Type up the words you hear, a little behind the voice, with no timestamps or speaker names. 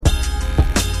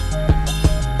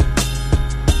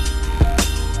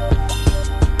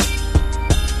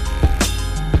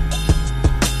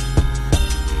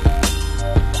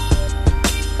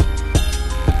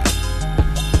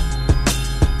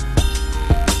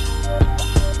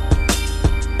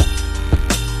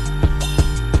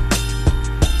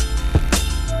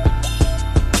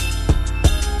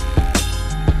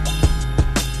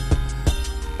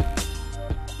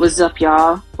What's up,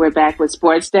 y'all? We're back with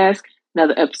Sports Desk.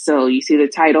 Another episode. You see the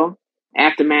title,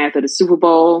 Aftermath of the Super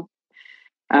Bowl.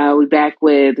 We back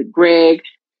with Greg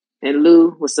and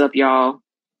Lou. What's up, y'all?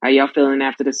 How y'all feeling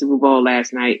after the Super Bowl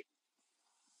last night?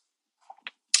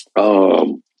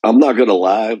 I'm not gonna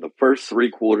lie. The first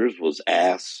three quarters was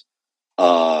ass.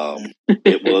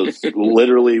 It was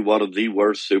literally one of the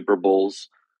worst Super Bowls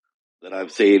that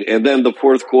I've seen. And then the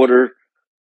fourth quarter,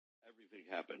 everything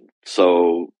happened.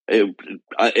 So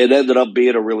it ended up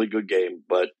being a really good game,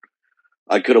 but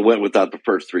I could have went without the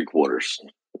first three quarters.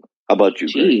 How about you,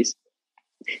 Greg? Jeez.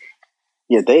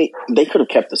 Yeah, they could have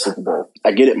kept the Super Bowl.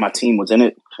 I get it. My team was in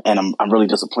it, and I'm really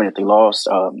disappointed they lost.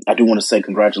 I do want to say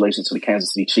congratulations to the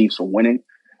Kansas City Chiefs for winning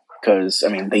because,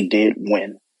 I mean, they did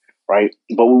win, right?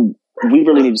 But we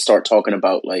really need to start talking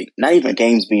about, like, not even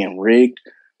games being rigged,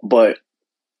 but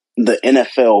the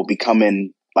NFL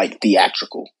becoming, like,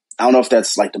 theatrical. I don't know if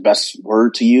that's, like, the best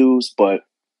word to use, but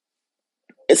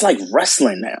it's like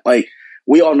wrestling now. Like,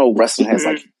 we all know wrestling has,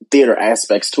 like, theater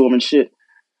aspects to them and shit,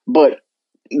 but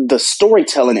the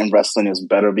storytelling in wrestling is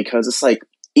better because it's like,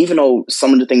 even though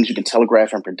some of the things you can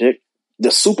telegraph and predict,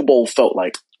 the Super Bowl felt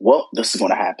like, well, this is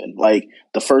going to happen. Like,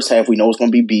 the first half, we know it's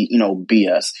going to be,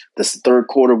 BS. This third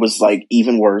quarter was, like,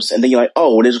 even worse. And then you're like,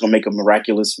 oh, they're just going to make a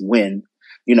miraculous win,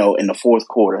 in the fourth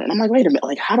quarter. And I'm like, wait a minute,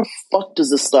 like, how the fuck does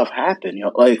this stuff happen?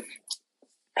 Like,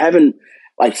 having,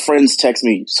 like, friends text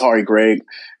me, sorry, Greg.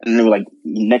 And they were like,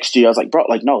 next year. I was like, bro,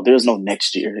 like, no, there's no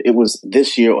next year. It was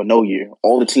this year or no year.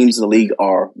 All the teams in the league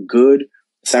are good.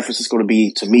 San Francisco to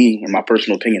be, to me, in my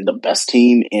personal opinion, the best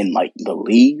team in, like, the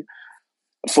league.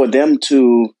 For them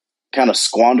to kind of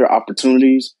squander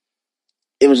opportunities,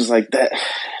 it was just like that.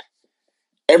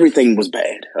 Everything was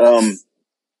bad.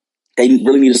 They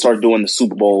really need to start doing the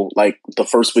Super Bowl like the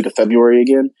first week of February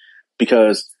again,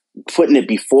 because putting it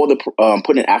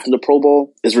after the Pro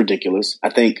Bowl is ridiculous. I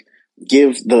think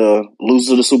give the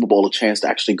losers of the Super Bowl a chance to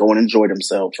actually go and enjoy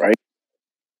themselves, right?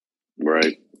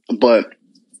 Right. But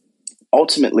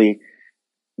ultimately,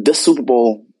 this Super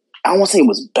Bowl, I don't want to say it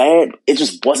was bad. It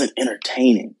just wasn't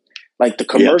entertaining. Like the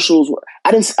commercials, yeah.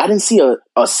 I didn't see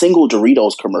a single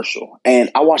Doritos commercial,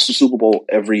 and I watch the Super Bowl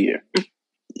every year.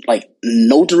 Like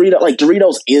no Doritos. Like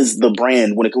Doritos is the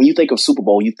brand. When you think of Super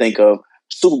Bowl, you think of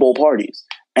Super Bowl parties.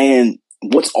 And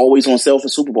what's always on sale for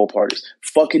Super Bowl parties?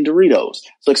 Fucking Doritos.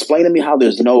 So explain to me how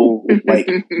there's no like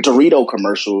Dorito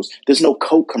commercials. There's no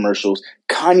Coke commercials.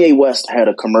 Kanye West had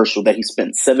a commercial that he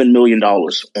spent $7 million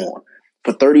on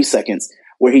for 30 seconds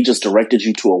where he just directed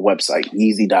you to a website,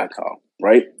 Yeezy.com,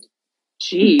 right?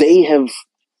 Jeez. They have,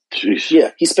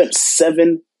 he spent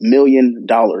 $7 million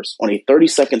on a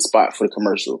 30-second spot for the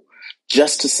commercial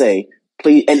just to say,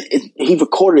 please, and he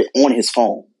recorded it on his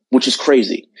phone, which is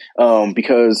crazy.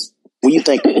 Because when you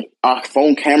think our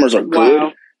phone cameras are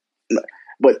good,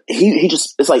 but he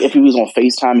just, it's like if he was on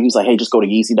FaceTime, he was like, hey, just go to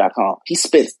Yeezy.com. He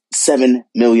spent $7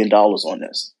 million on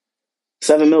this.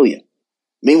 $7 million.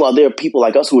 Meanwhile, there are people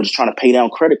like us who are just trying to pay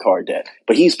down credit card debt,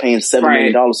 but he's paying $7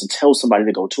 million to tell somebody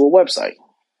to go to a website.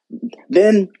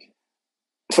 Then,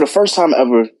 for the first time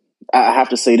ever, I have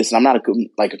to say this, and I'm not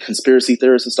a conspiracy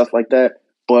theorist and stuff like that,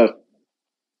 but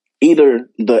either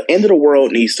the end of the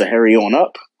world needs to hurry on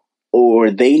up,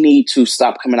 or they need to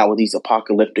stop coming out with these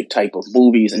apocalyptic type of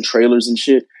movies and trailers and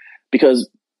shit. Because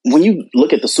when you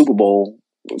look at the Super Bowl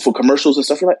for commercials and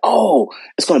stuff, you're like, oh,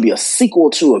 it's going to be a sequel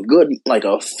to a good, like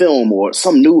a film or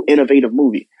some new innovative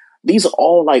movie. These are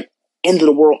all like end of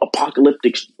the world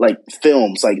apocalyptic like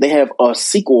films. Like they have a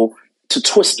sequel to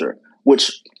Twister,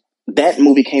 which that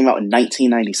movie came out in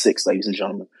 1996, ladies and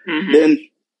gentlemen. Mm-hmm. Then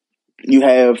you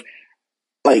have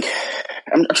like,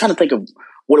 I'm trying to think of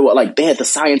what it was. Like they had the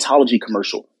Scientology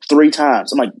commercial 3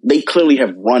 times. I'm like, they clearly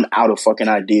have run out of fucking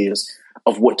ideas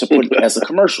of what to put as a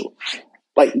commercial.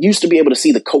 Like, used to be able to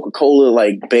see the Coca-Cola,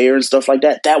 like, bear and stuff like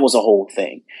that. That was a whole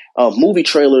thing. Movie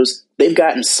trailers, they've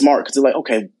gotten smart because they're like,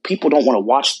 okay, people don't want to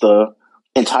watch the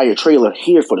entire trailer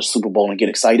here for the Super Bowl and get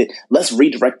excited. Let's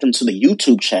redirect them to the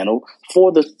YouTube channel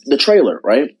for the trailer,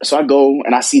 right? So I go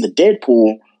and I see the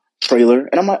Deadpool trailer,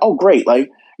 and I'm like, oh, great. Like,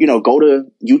 go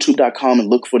to YouTube.com and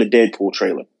look for the Deadpool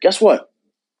trailer. Guess what?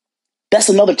 That's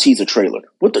another teaser trailer.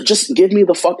 Just give me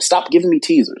stop giving me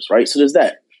teasers, right? So there's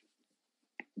that.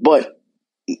 But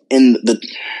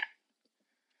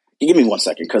give me 1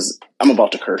 second because I'm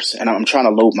about to curse and I'm trying to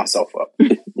load myself up.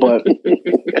 But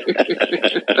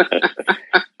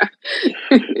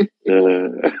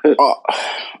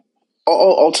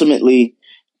ultimately,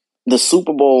 the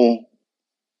Super Bowl,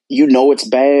 it's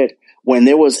bad when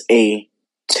there was a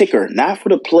ticker, not for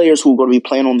the players who are going to be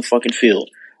playing on the fucking field,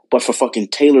 but for fucking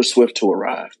Taylor Swift to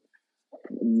arrive.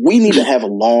 We need to have a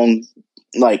long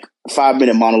like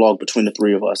 5-minute monologue between the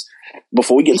three of us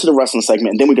before we get into the wrestling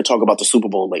segment, and then we could talk about the Super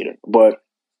Bowl later. But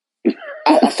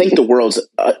I think the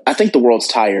world's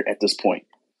tired at this point.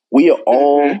 We are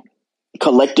all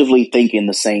collectively thinking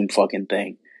the same fucking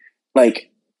thing. Like,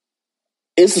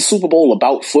 is the Super Bowl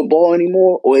about football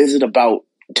anymore, or is it about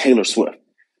Taylor Swift?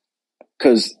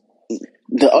 Because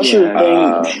the Usher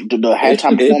thing, the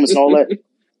halftime performance and all that.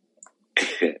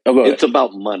 It's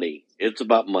about money. It's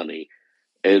about money.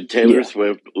 And Taylor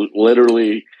Swift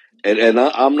literally, and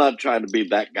I'm not trying to be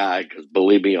that guy, because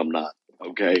believe me, I'm not.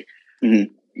 Okay.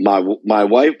 Mm-hmm. My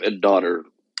wife and daughter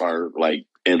are like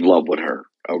in love with her.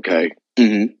 Okay.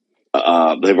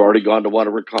 Mm-hmm. They've already gone to one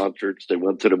of her concerts. They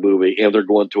went to the movie, and they're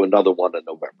going to another one in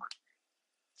November.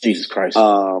 Jesus Christ.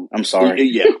 I'm sorry.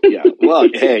 Yeah. Well,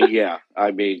 hey, yeah.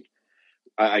 I mean,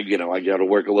 I got to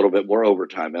work a little bit more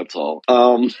overtime. That's all.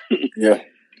 Yeah.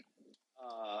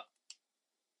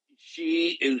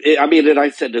 She is, I mean, and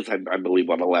I said this, I believe,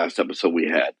 on the last episode we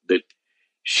had, that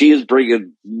she is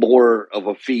bringing more of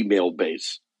a female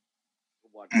base to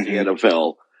watch the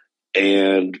NFL.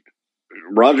 And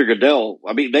Roger Goodell,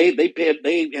 I mean, they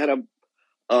had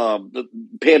a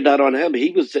panned out on him.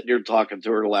 He was sitting here talking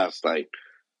to her last night,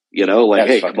 like,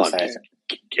 hey, come on.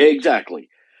 Exactly.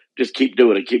 Just keep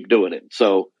doing it.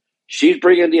 So she's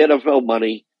bringing the NFL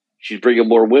money. She's bringing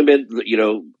more women,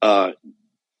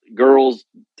 girls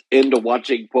into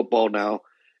watching football now.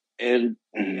 And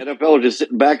the NFL are just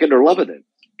sitting back and they're loving it.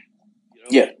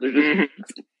 They're just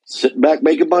sitting back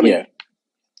making money. Yeah.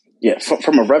 Yeah.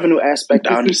 From a revenue aspect,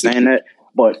 I understand that.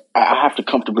 But I have to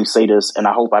comfortably say this, and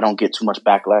I hope I don't get too much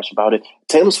backlash about it.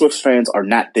 Taylor Swift fans are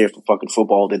not there for fucking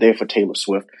football. They're there for Taylor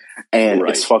Swift. And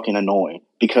it's fucking annoying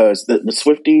because the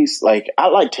Swifties, like, I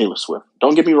like Taylor Swift.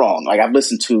 Don't get me wrong. Like, I've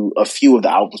listened to a few of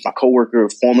the albums. My coworker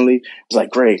formerly was like,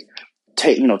 Greg,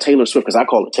 Taylor Swift, because I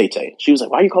call her Tay-Tay. She was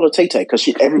like, why you call her Tay-Tay? Because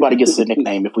everybody gets a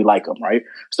nickname if we like them, right?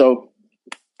 So,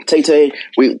 Tay-Tay,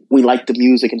 we like the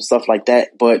music and stuff like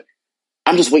that, but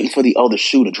I'm just waiting for the other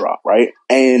shoe to drop, right?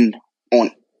 And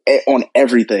on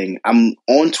everything, I'm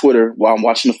on Twitter while I'm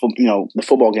watching the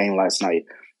football game last night,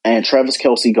 and Travis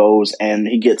Kelce goes and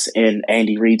he gets in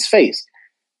Andy Reid's face.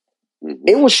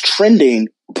 It was trending,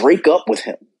 break up with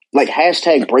him. Like,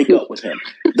 hashtag break up with him.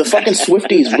 The fucking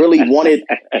Swifties really wanted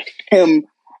him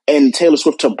and Taylor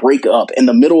Swift to break up in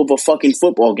the middle of a fucking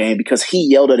football game because he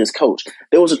yelled at his coach.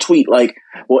 There was a tweet like,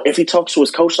 well, if he talks to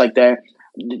his coach like that,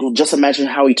 just imagine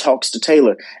how he talks to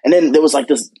Taylor. And then there was like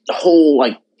this whole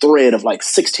like thread of like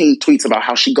 16 tweets about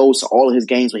how she goes to all of his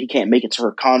games, but he can't make it to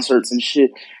her concerts and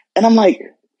shit. And I'm like,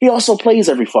 he also plays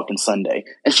every fucking Sunday.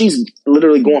 And she's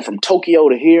literally going from Tokyo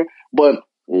to here. But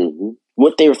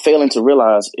what they were failing to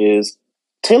realize is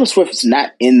Taylor Swift is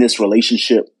not in this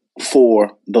relationship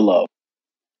for the love.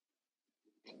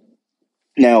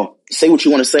 Now, say what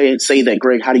you want to say that,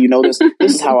 Greg. How do you know this?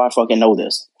 This is how I fucking know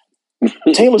this.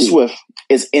 Taylor Swift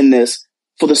is in this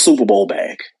for the Super Bowl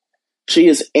bag. She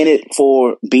is in it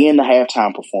for being the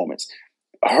halftime performance.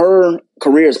 Her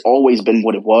career has always been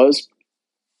what it was,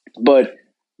 but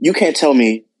you can't tell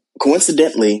me,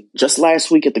 coincidentally, just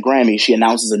last week at the Grammy, she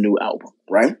announces a new album,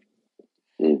 right?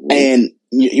 And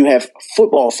you have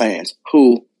football fans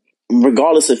who,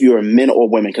 regardless if you're men or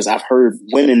women, because I've heard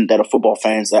women that are football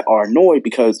fans that are annoyed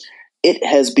because it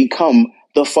has become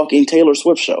the fucking Taylor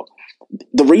Swift show.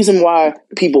 The reason why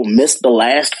people missed the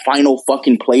last final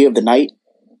fucking play of the night,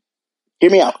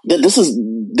 hear me out. This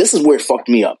is where it fucked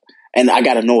me up, and I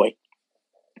got annoyed.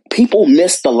 People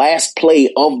missed the last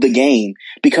play of the game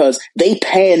because they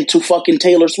panned to fucking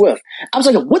Taylor Swift. I was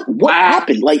like, what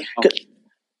happened? Like,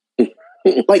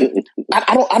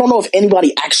 I don't know if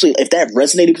anybody actually, if that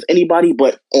resonated with anybody,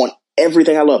 but on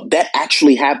everything I love, that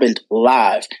actually happened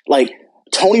live. Like,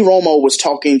 Tony Romo was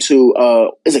talking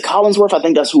to, is it Collinsworth? I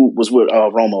think that's who was with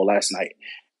Romo last night.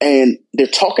 And they're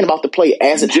talking about the play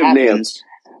as it happens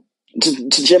to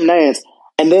Jim Nantz.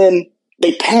 And then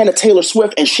they pan to Taylor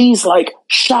Swift and she's like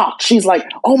shocked. She's like,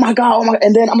 oh my God.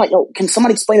 And then I'm like, yo, can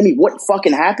somebody explain to me what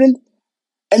fucking happened?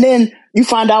 And then you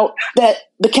find out that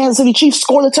the Kansas City Chiefs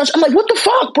scored a touch. I'm like, what the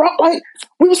fuck, bro? Like,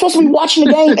 we were supposed to be watching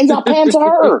the game and y'all panned to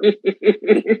her.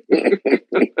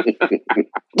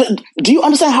 Do you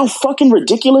understand how fucking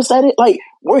ridiculous that is? Like,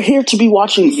 we're here to be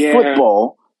watching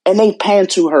football and they pan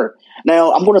to her.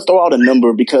 Now, I'm going to throw out a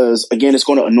number because, again, it's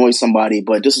going to annoy somebody,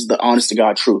 but this is the honest to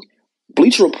God truth.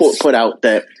 Bleacher Report put out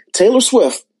that Taylor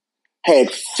Swift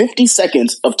had 50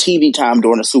 seconds of TV time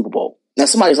during the Super Bowl. Now,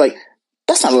 somebody's like,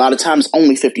 that's not a lot of time. It's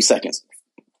only 50 seconds.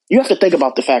 You have to think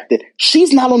about the fact that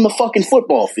she's not on the fucking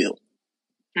football field.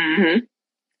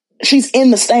 She's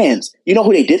in the stands. You know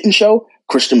who they didn't show?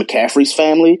 Christian McCaffrey's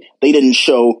family. They didn't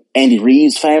show Andy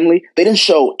Reid's family. They didn't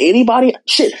show anybody.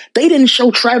 Shit, they didn't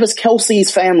show Travis Kelce's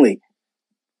family.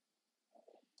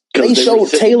 They showed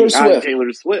Taylor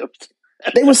Swift.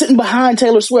 They were sitting behind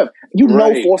Taylor Swift. You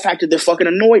know for a fact that they're fucking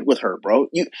annoyed with her, bro.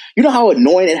 You know how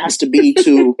annoying it has to be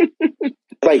to,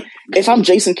 like, if I'm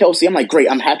Jason Kelce, I'm like, great,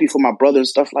 I'm happy for my brother and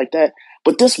stuff like that.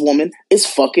 But this woman is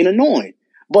fucking annoying.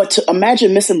 But to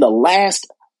imagine missing the last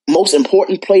most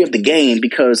important play of the game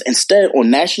because instead on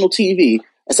national TV,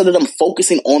 instead of them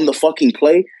focusing on the fucking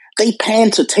play, they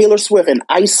pan to Taylor Swift and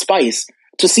Ice Spice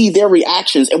to see their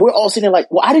reactions. And we're all sitting there like,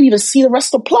 well, I didn't even see the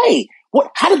rest of the play.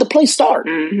 How did the play start?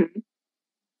 Mm-hmm.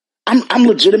 I'm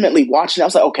legitimately watching. I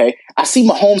was like, okay, I see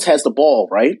Mahomes has the ball,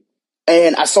 right?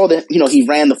 And I saw that, he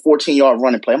ran the 14-yard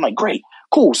running play. I'm like, great,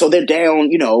 cool. So they're down,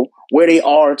 where they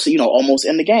are to, almost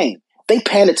end the game. They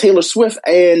pan to Taylor Swift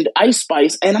and Ice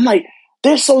Spice. And I'm like,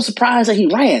 they're so surprised that he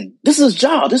ran. This is his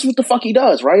job. This is what the fuck he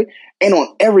does, right? And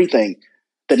on everything,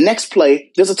 the next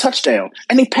play, there's a touchdown.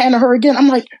 And they pan to her again. I'm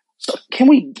like, so I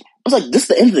was like, this is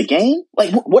the end of the game?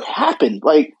 Like, what happened?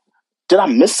 Like, did I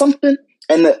miss something?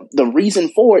 And the reason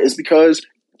for it is because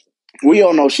we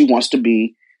all know she wants to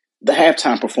be the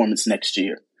halftime performance next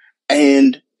year.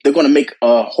 And they're going to make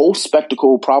a whole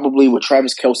spectacle probably with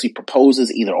Travis Kelce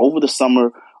proposes either over the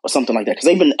summer or something like that. Because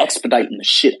they've been expediting the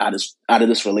shit out of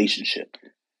this relationship.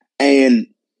 And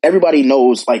everybody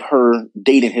knows, like, her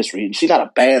dating history. She's not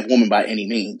a bad woman by any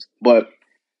means. But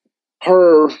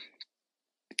her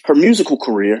musical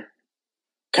career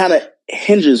kind of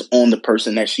hinges on the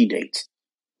person that she dates.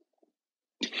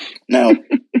 Now,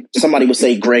 somebody would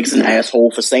say Greg's an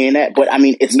asshole for saying that, but I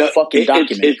mean, it's fucking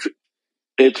documented.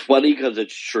 It's funny because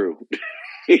it's true.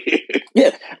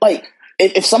 Yeah, like,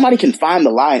 if somebody can find the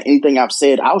lie in anything I've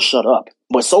said, I'll shut up.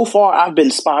 But so far, I've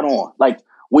been spot on. Like,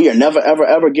 we are never, ever,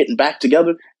 ever getting back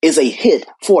together is a hit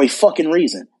for a fucking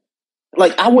reason.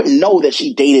 Like, I wouldn't know that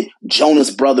she dated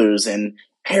Jonas Brothers and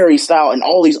Harry Styles and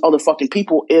all these other fucking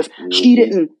people if she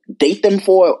didn't date them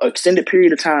for an extended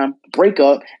period of time, break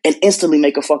up, and instantly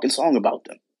make a fucking song about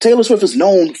them. Taylor Swift is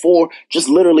known for just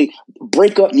literally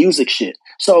break up music shit.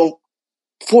 So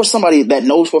for somebody that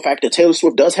knows for a fact that Taylor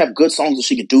Swift does have good songs that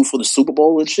she could do for the Super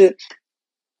Bowl and shit,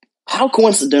 how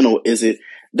coincidental is it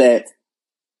that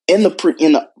in the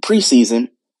preseason,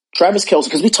 Travis Kelce,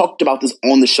 because we talked about this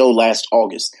on the show last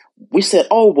August, we said,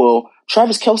 oh, well,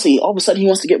 Travis Kelce, all of a sudden he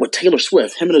wants to get with Taylor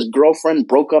Swift. Him and his girlfriend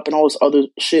broke up and all this other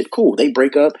shit. Cool, they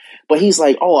break up. But he's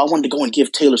like, oh, I wanted to go and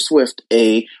give Taylor Swift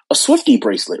a Swiftie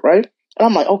bracelet, right? And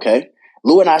I'm like, okay.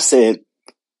 Lou and I said,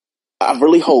 I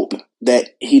really hope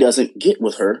that he doesn't get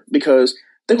with her because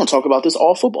they're going to talk about this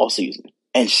all football season.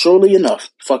 And surely enough,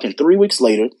 fucking 3 weeks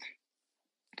later,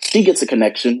 she gets a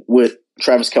connection with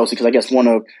Travis Kelce because I guess one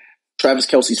of Travis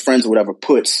Kelce's friends or whatever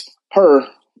puts her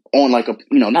on like a,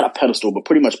 not a pedestal, but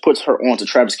pretty much puts her onto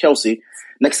Travis Kelce.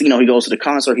 Next thing you know, he goes to the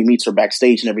concert, he meets her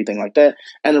backstage and everything like that.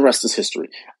 And the rest is history.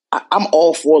 I'm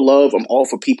all for love. I'm all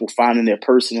for people finding their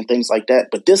person and things like that.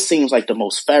 But this seems like the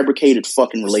most fabricated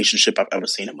fucking relationship I've ever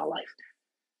seen in my life.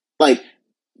 Like,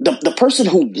 the person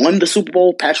who won the Super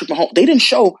Bowl, Patrick Mahomes, they didn't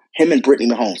show him and Brittany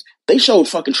Mahomes. They showed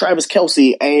fucking Travis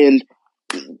Kelce and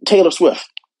Taylor Swift.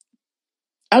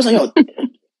 I was like, yo,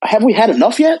 have we had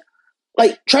enough yet?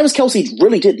 Like, Travis Kelce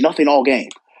really did nothing all game.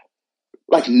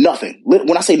 Like, nothing.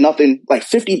 When I say nothing, like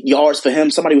 50 yards for him,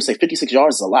 somebody would say 56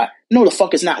 yards is a lot. No, the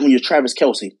fuck it's not when you're Travis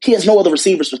Kelce. He has no other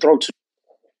receivers to throw to.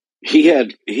 He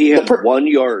had 1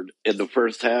 yard in the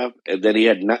first half, and then he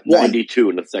had 92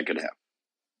 in the second half.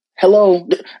 Hello.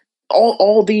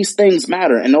 All these things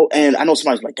matter. And I know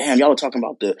somebody's like, damn, y'all are talking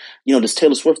about this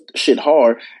Taylor Swift shit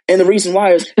hard. And the reason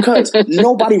why is because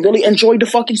nobody really enjoyed the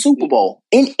fucking Super Bowl.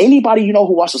 Anybody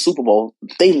who watched the Super Bowl,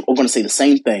 they are going to say the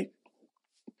same thing.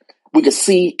 We could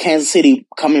see Kansas City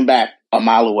coming back a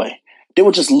mile away. There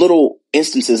were just little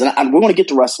instances, and we're going to get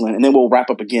to wrestling, and then we'll wrap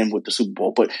up again with the Super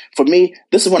Bowl. But for me,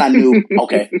 this is when I knew,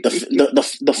 okay,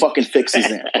 the fucking fix is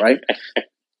in, right?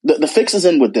 The fix is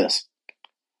in with this.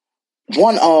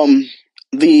 One,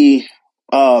 the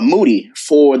Moody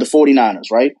for the 49ers,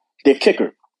 right? Their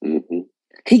kicker. Mm-hmm.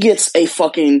 He gets a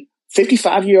fucking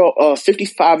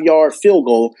 55-yard field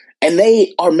goal, and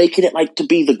they are making it like to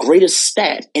be the greatest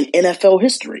stat in NFL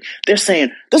history. They're saying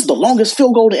this is the longest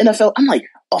field goal in NFL. I'm like,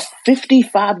 a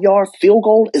 55-yard field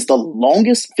goal is the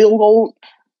longest field goal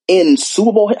in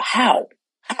Super Bowl? How?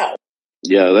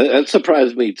 Yeah, that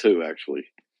surprised me too, actually.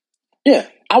 Yeah,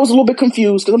 I was a little bit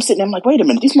confused because I'm sitting there, I'm like, wait a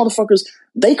minute, these motherfuckers,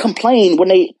 they complain when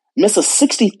they miss a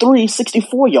 63,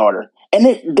 64-yarder.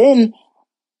 And then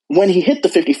when he hit the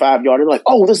 55-yarder, like,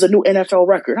 oh, this is a new NFL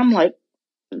record. I'm like,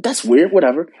 that's weird,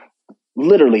 whatever.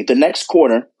 Literally, the next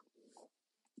quarter,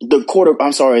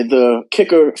 the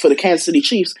kicker for the Kansas City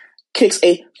Chiefs kicks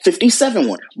a 57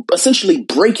 one, essentially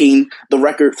breaking the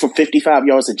record for 55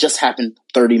 yards that just happened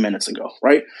 30 minutes ago,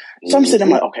 right? So I'm sitting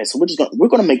there, I'm like, okay, so we're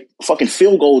gonna make fucking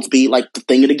field goals be like the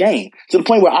thing of the game, to the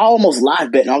point where I almost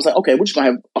live bet, and I was like, okay, we're just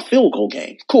gonna have a field goal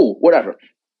game, cool, whatever.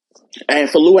 And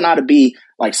for Lou and I to be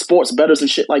like sports bettors and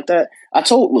shit like that, I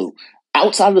told Lou,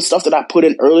 outside of the stuff that I put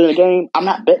in earlier in the game, I'm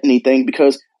not betting anything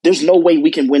because there's no way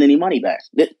we can win any money back.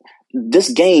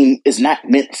 This game is not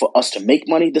meant for us to make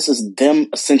money. This is them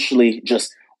essentially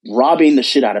just robbing the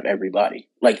shit out of everybody.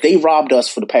 Like, they robbed us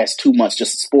for the past 2 months,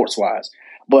 just sports wise.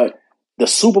 But the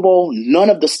Super Bowl, none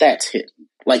of the stats hit.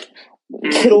 Like,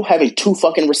 Kittle having 2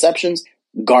 fucking receptions,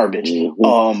 garbage.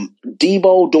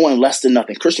 Debo doing less than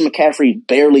nothing. Christian McCaffrey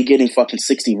barely getting fucking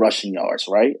 60 rushing yards,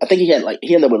 right? I think he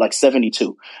ended up with like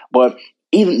 72. But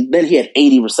even then he had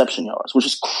 80 reception yards, which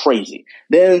is crazy.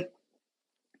 Then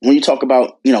when you talk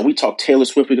about, we talk Taylor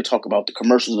Swift, we could talk about the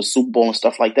commercials of the Super Bowl and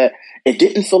stuff like that. It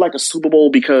didn't feel like a Super Bowl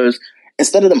because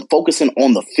instead of them focusing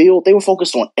on the field, they were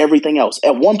focused on everything else.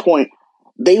 At one point,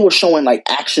 they were showing like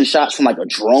action shots from like a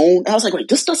drone. And I was like, wait,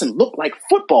 this doesn't look like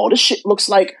football. This shit looks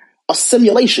like a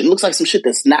simulation. It looks like some shit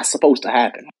that's not supposed to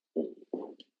happen.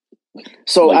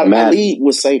 So like Ali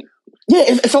was saying, yeah,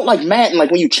 it felt like Madden, like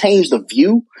when you change the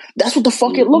view, that's what the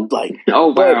fuck it looked like. Oh,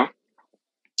 wow. But,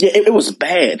 yeah, it was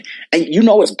bad. And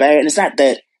it's bad. And it's not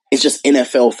that it's just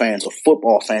NFL fans or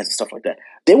football fans and stuff like that.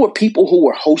 There were people who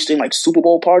were hosting like Super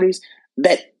Bowl parties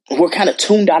that were kind of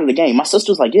tuned out of the game. My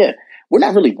sister's like, yeah, we're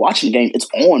not really watching the game. It's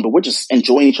on, but we're just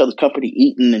enjoying each other's company,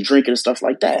 eating and drinking and stuff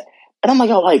like that. And I'm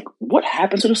like, what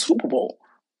happened to the Super Bowl?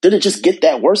 Did it just get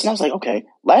that worse? And I was like, okay,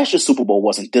 last year's Super Bowl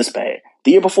wasn't this bad.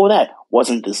 The year before that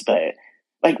wasn't this bad.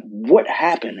 Like, what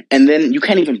happened? And then you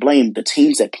can't even blame the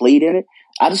teams that played in it.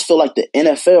 I just feel like the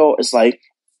NFL is like,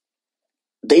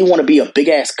 they want to be a big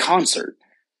ass concert.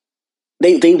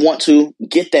 They want to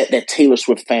get that Taylor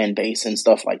Swift fan base and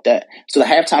stuff like that. So the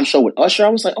halftime show with Usher, I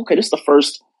was like, okay, this is the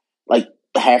first like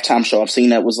the halftime show I've seen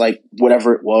that was like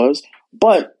whatever it was.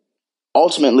 But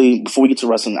ultimately, before we get to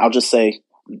wrestling, I'll just say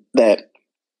that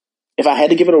if I had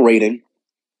to give it a rating,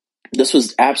 this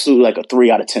was absolutely like a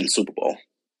 3 out of 10 Super Bowl.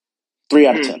 3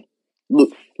 out of 10.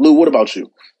 Lou, what about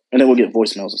you? And then we'll get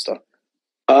voicemails and stuff.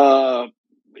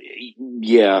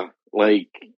 Yeah, like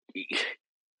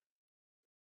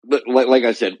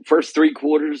I said, first 3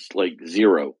 quarters, like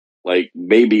 0, like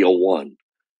maybe a 1.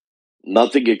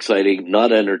 Nothing exciting,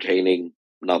 not entertaining,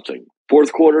 nothing.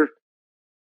 Fourth quarter,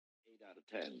 8 out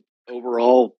of 10.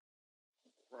 Overall,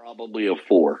 probably a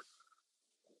 4.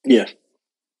 Yeah.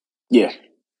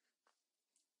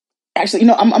 Actually,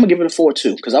 I'm gonna give it a 4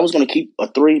 too, because I was gonna keep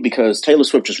a 3 because Taylor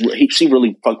Swift she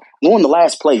really won the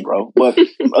last play, bro. But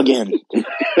again,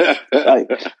 like,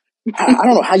 I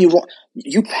don't know how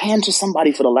you pan to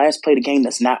somebody for the last play of the game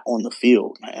that's not on the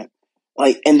field, man.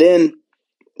 Like, and then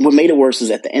what made it worse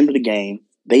is at the end of the game,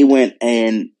 they went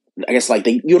and I guess like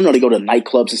they go to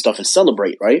nightclubs and stuff and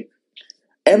celebrate, right?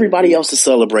 Everybody else is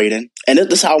celebrating, and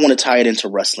this is how I want to tie it into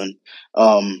wrestling.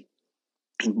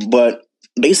 But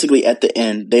basically, at the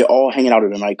end, they're all hanging out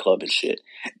at a nightclub and shit.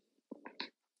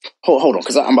 Hold on,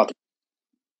 because I'm about to.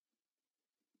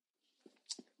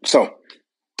 So,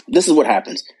 this is what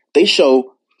happens. They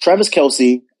show Travis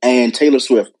Kelce and Taylor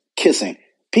Swift kissing.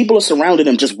 People are surrounding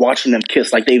them just watching them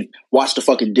kiss like they've watched a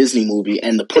fucking Disney movie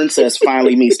and the princess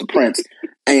finally meets the prince.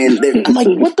 And I'm like,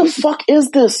 what the fuck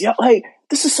is this? Yo, like,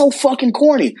 this is so fucking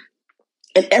corny.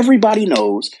 And everybody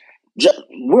knows,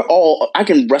 I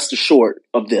can rest assured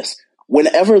of this.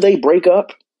 Whenever they break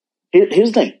up,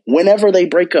 here's the thing. Whenever they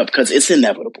break up, because it's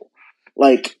inevitable.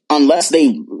 Like, unless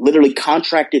they literally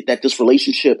contracted that this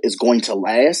relationship is going to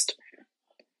last,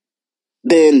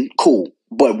 then cool.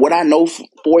 But what I know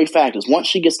for a fact is once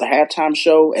she gets the halftime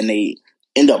show and they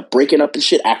end up breaking up and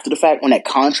shit after the fact, when that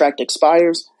contract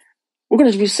expires, we're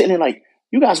going to be sitting there like,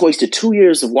 you guys wasted 2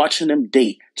 years of watching them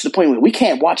date to the point where we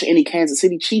can't watch any Kansas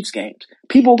City Chiefs games.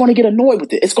 People are going to get annoyed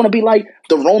with it. It's going to be like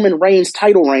the Roman Reigns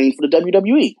title reign for the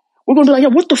WWE. We're going to be like, yeah,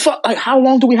 what the fuck? Like, how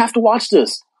long do we have to watch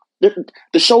this?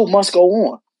 The show must go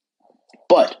on.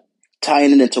 But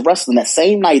tying it into wrestling, last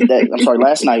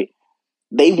night,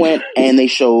 they went and they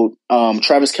showed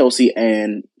Travis Kelce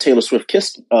and Taylor Swift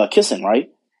kissing, right?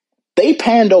 They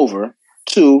panned over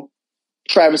to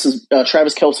Travis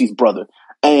Kelce's brother.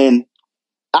 And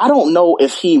I don't know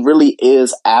if he really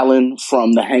is Alan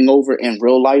from The Hangover in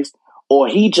real life, or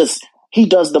he does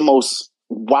the most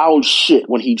wild shit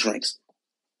when he drinks.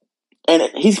 And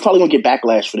he's probably going to get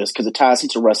backlash for this because it ties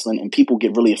into wrestling and people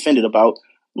get really offended about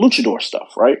luchador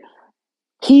stuff, right?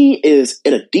 He is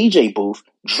at a DJ booth,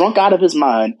 drunk out of his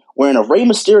mind, wearing a Rey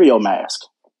Mysterio mask.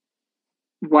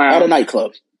 Wow. At a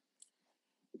nightclub.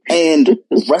 And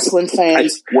wrestling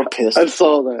fans were pissed. I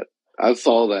saw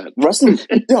that.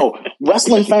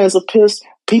 Wrestling fans are pissed.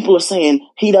 People are saying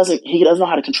he doesn't know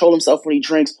how to control himself when he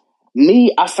drinks.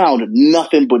 Me, I found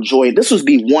nothing but joy. This was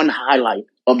the one highlight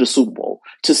of the Super Bowl,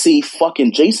 to see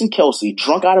fucking Jason Kelce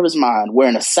drunk out of his mind,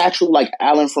 wearing a satchel like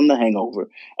Alan from The Hangover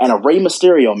and a Rey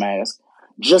Mysterio mask,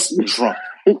 just drunk.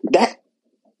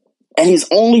 And he's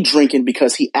only drinking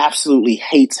because he absolutely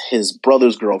hates his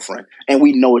brother's girlfriend, and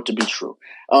we know it to be true.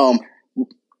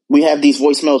 We have these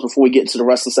voicemails before we get into the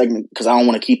wrestling segment because I don't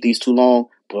want to keep these too long.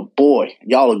 But boy,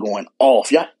 y'all are going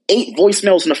off. Y'all 8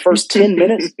 voicemails in the first 10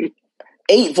 minutes.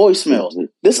 8 voicemails.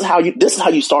 This is how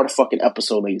you start a fucking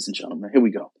episode, ladies and gentlemen. Here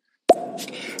we go.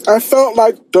 I felt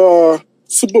like the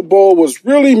Super Bowl was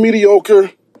really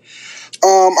mediocre.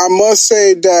 I must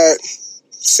say that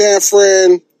San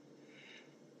Fran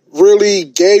really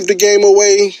gave the game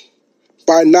away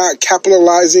by not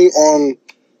capitalizing on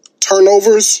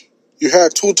turnovers. You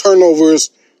had 2 turnovers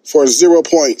for 0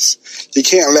 points. You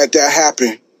can't let that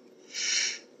happen.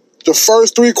 The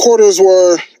first 3 quarters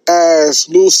were, as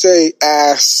Lou say,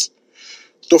 ass.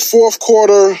 The fourth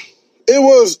quarter, it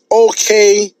was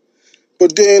okay.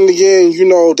 But then again,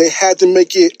 they had to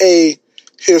make it a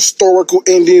historical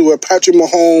ending where Patrick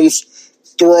Mahomes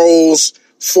throws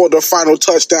for the final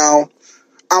touchdown.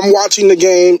 I'm watching the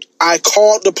game. I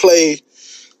called the play.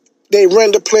 They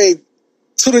ran the play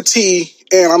to the T,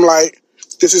 and I'm like,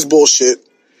 this is bullshit.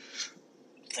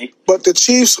 But the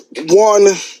Chiefs won.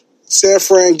 San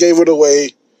Fran gave it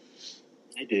away.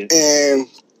 They did. And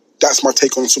that's my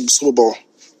take on the Super Bowl.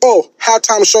 Oh,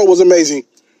 halftime show was amazing.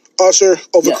 Usher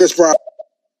over Chris Brown.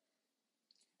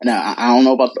 Now, I don't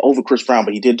know about over Chris Brown,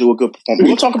 but he did do a good performance.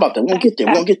 We'll talk about that. We'll get there.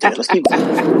 Let's keep going.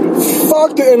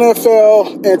 Fuck the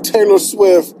NFL and Taylor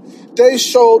Swift. They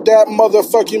showed that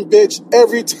motherfucking bitch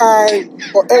every time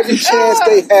or every chance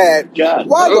they had. God,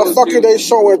 why the fuck are they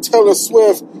showing Taylor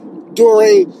Swift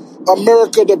during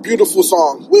America the Beautiful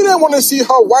song? We didn't want to see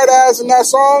her white ass in that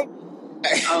song.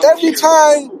 Every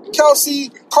time Kelce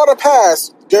caught a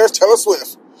pass, there's Taylor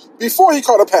Swift. Before he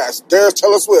caught a pass, there's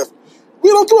Taylor Swift. We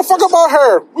don't give a fuck about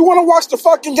her. We want to watch the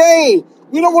fucking game.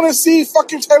 We don't want to see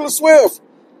fucking Taylor Swift.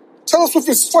 Taylor Swift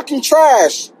is fucking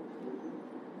trash.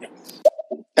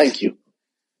 Thank you.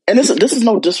 And this is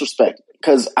no disrespect,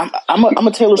 because I'm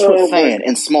a Taylor Swift fan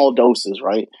in small doses,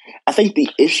 right? I think the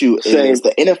issue is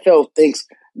the NFL thinks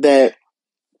that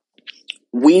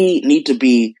we need to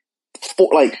be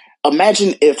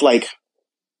imagine if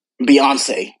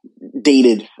Beyonce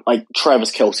dated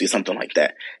Travis Kelce or something like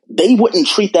that. They wouldn't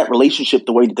treat that relationship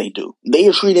the way that they do. They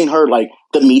are treating her like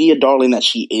the media darling that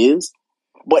she is.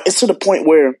 But it's to the point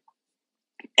where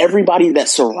everybody that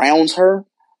surrounds her,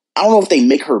 I don't know if they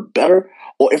make her better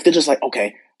or if they're just like,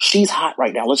 okay, she's hot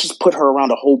right now. Let's just put her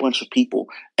around a whole bunch of people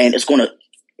and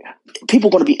people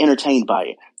are going to be entertained by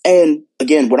it. And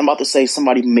again, what I'm about to say,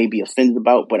 somebody may be offended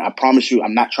about, but I promise you,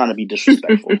 I'm not trying to be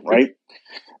disrespectful, right?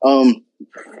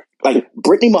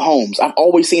 Brittany Mahomes, I've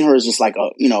always seen her as just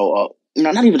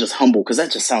not even just humble, because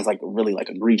that just sounds like a really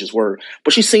egregious word,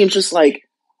 but she seems just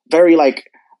very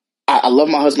I love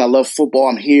my husband, I love football,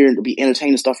 I'm here to be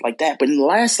entertained and stuff like that. But in the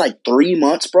last 3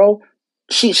 months, bro,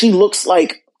 she looks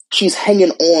like she's hanging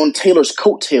on Taylor's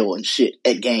coattail and shit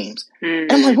at games.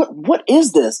 Mm-hmm. And I'm like, what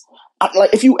is this?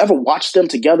 If you ever watch them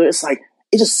together, it's it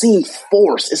just seems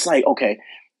forced. It's okay,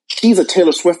 she's a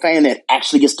Taylor Swift fan that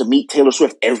actually gets to meet Taylor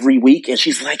Swift every week, and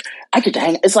she's like, I get to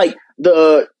hang. It's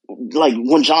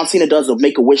when John Cena does a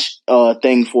Make-A-Wish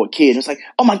thing for a kid. It's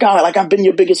oh my God, I've been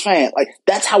your biggest fan.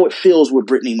 That's how it feels with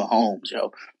Brittany Mahomes, yo.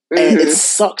 Mm-hmm. And it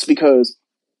sucks because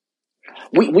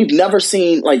we've never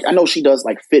seen, I know she does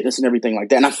fitness and everything like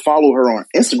that, and I follow her on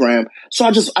Instagram, so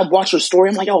I watch her story.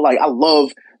 I'm I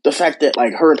love the fact that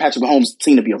her and Patrick Mahomes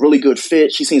seem to be a really good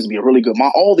fit. She seems to be a really good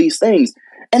mom, all these things.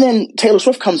 And then Taylor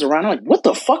Swift comes around. I'm what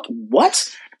the fuck? What?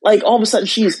 All of a sudden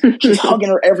she's hugging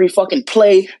her every fucking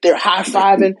play. They're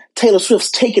high-fiving. Taylor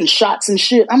Swift's taking shots and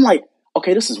shit. I'm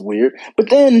okay, this is weird. But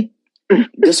then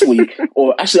this week,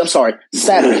 or actually, I'm sorry,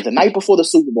 Saturday, the night before the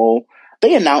Super Bowl,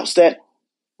 they announced that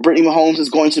Brittany Mahomes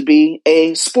is going to be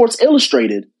a Sports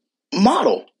Illustrated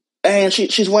model. And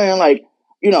she's wearing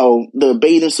the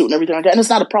bathing suit and everything like that. And it's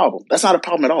not a problem. That's not a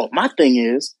problem at all. My thing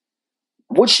is,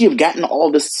 would she have gotten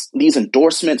all these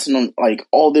endorsements and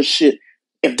all this shit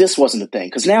if this wasn't a thing?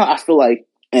 Because now I feel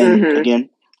again,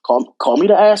 call me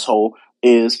the asshole,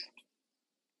 is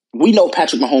we know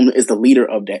Patrick Mahomes is the leader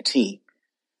of that team,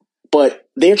 but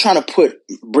they're trying to put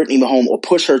Brittany Mahomes or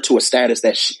push her to a status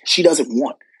that she doesn't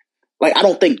want. I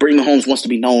don't think Brittany Mahomes wants to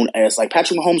be known as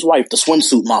Patrick Mahomes' wife, the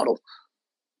swimsuit model.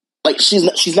 Like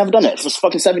she's never done that for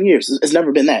fucking 7 years. It's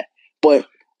never been that. But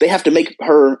they have to make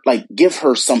her, like, give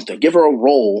her something, give her a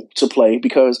role to play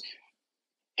because,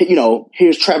 you know,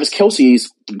 here's Travis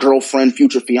Kelce's girlfriend,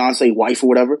 future fiance, wife, or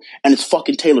whatever, and it's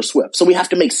fucking Taylor Swift. So we have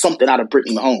to make something out of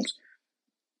Brittany Mahomes.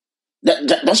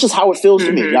 That's just how it feels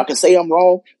to me. Y'all can say I'm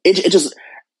wrong. It just,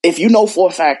 if you know for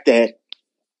a fact that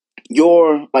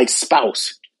your, like,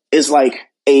 spouse is like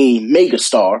a mega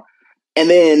star, and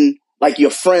then like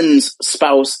your friend's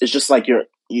spouse is just like your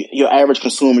average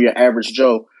consumer, your average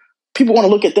Joe, people want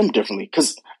to look at them differently.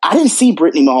 Because I didn't see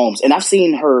Brittany Mahomes, and I've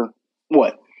seen her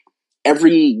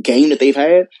every game that they've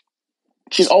had.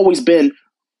 She's always been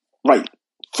like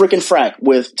freaking frack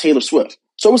with Taylor Swift.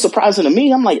 So it was surprising to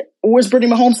me. I'm like, where's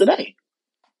Brittany Mahomes today?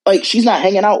 Like, she's not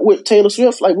hanging out with Taylor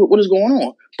Swift. Like, what is going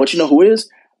on? But you know who is?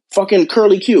 Fucking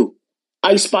Curly Q,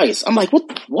 Ice Spice. I'm like,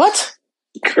 what?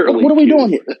 Curly what are we Q. doing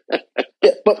here?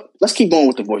 Yeah, but let's keep going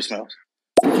with the voicemails.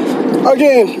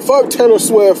 Again, fuck Taylor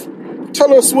Swift.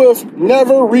 Taylor Swift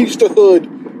never reached the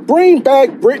hood. Bring back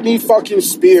Britney fucking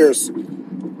Spears.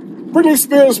 Britney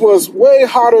Spears was way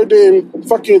hotter than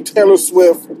fucking Taylor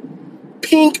Swift.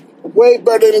 Pink, way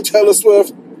better than Taylor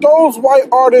Swift. Those white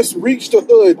artists reached the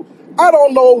hood. I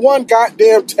don't know one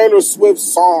goddamn Taylor Swift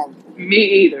song. Me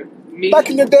either. Back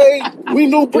in the day, we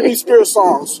knew Britney Spears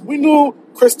songs. We knew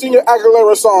Christina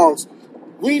Aguilera songs.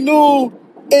 We knew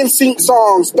NSYNC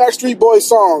songs, Backstreet Boys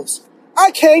songs. I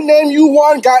can't name you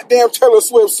one goddamn Taylor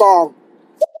Swift song.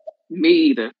 Me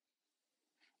either.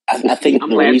 I think I'm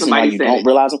the glad reason why somebody you said don't it.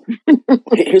 realize them,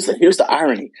 here's the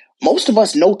irony. Most of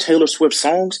us know Taylor Swift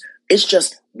songs. It's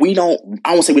just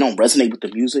I won't say we don't resonate with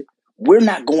the music. We're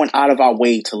not going out of our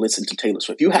way to listen to Taylor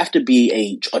Swift. You have to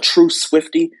be a true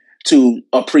Swiftie to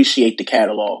appreciate the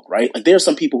catalog, right? Like, there are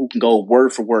some people who can go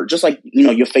word for word, just like, you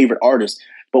know, your favorite artist.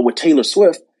 But with Taylor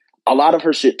Swift, a lot of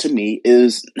her shit to me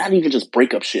is not even just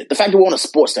breakup shit. The fact that we're on a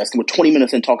sports desk and we're 20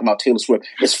 minutes in talking about Taylor Swift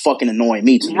is fucking annoying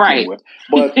me to begin with.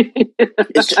 But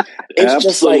it's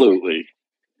just like, Absolutely.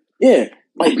 yeah,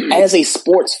 like, as a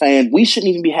sports fan, we shouldn't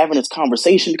even be having this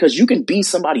conversation because you can be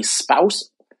somebody's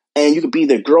spouse and you could be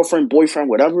their girlfriend, boyfriend,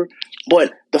 whatever.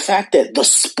 But the fact that the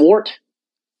sport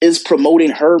is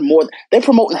promoting her more, they're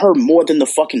promoting her more than the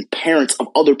fucking parents of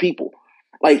other people.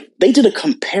 Like, they did a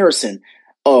comparison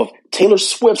of Taylor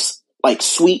Swift's, like,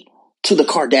 suite to the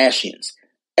Kardashians.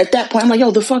 At that point, I'm like, yo,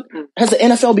 the fuck, has the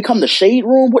NFL become the shade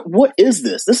room? What is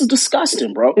this? This is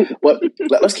disgusting, bro. But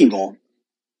let's keep going.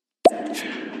 All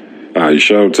right,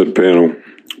 shout out to the panel.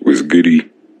 It was goody.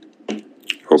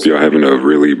 Hope y'all having a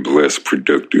really blessed,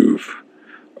 productive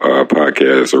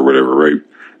podcast or whatever, right?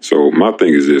 So my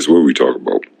thing is this, what we talk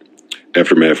about?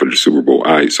 Aftermath of the Super Bowl.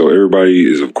 All right, so everybody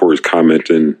is, of course,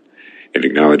 commenting and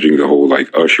acknowledging the whole, like,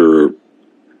 Usher.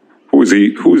 Who is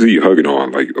he hugging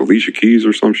on? Like, Alicia Keys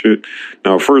or some shit?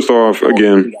 Now, first off,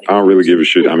 again, I don't really give a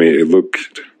shit. I mean, it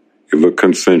looked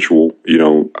consensual. You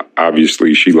know,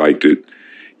 obviously she liked it.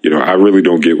 You know, I really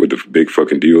don't get what the big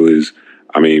fucking deal is.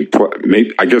 I mean,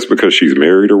 maybe, I guess because she's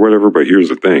married or whatever, but here's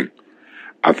the thing.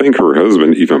 I think her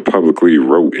husband even publicly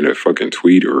wrote in a fucking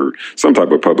tweet or some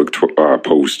type of public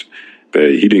post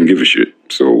that he didn't give a shit.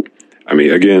 So, I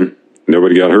mean, again,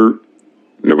 nobody got hurt.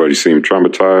 Nobody seemed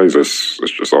traumatized. Let's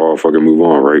just all fucking move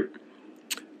on, right?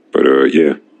 But,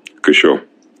 yeah, good show.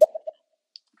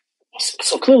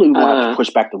 So clearly we want to push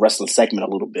back the wrestling segment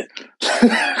a little bit.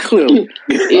 Clearly.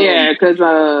 Yeah, because,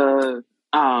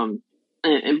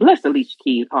 and bless Alicia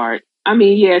Keys' heart. I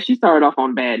mean, yeah, she started off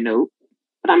on a bad note.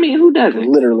 But I mean, who doesn't?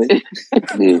 Literally.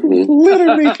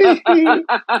 Mm-hmm.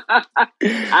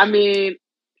 I mean,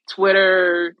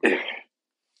 Twitter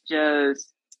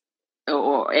just,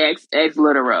 or X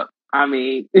lit her up. I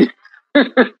mean.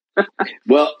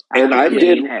 Well, and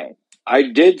hey. I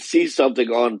did see something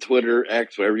on Twitter,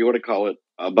 X, whatever you want to call it,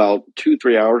 about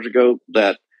 2-3 hours ago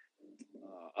that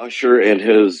Usher and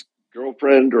his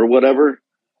girlfriend or whatever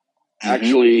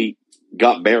actually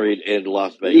got married in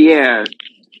Las Vegas. Yeah.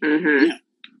 Mm-hmm. Yeah.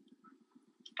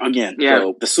 Again,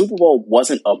 so the Super Bowl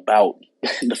wasn't about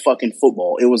the fucking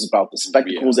football. It was about the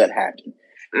spectacles that happened.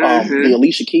 The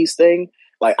Alicia Keys thing,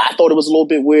 like, I thought it was a little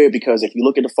bit weird because if you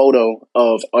look at the photo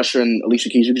of Usher and Alicia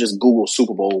Keys, you can just Google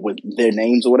Super Bowl with their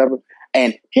names or whatever.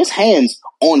 And his hands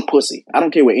on pussy. I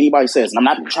don't care what anybody says. And I'm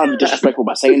not trying to be disrespectful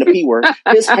by saying the P word.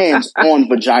 His hands on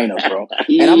vagina, bro.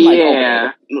 And I'm like,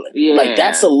 okay, like,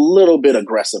 that's a little bit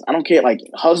aggressive. I don't care. Like,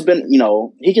 husband, you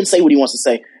know, he can say what he wants to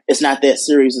say. It's not that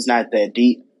serious. It's not that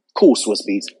deep. Cool, Swiss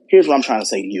Beats. Here's what I'm trying to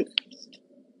say to you.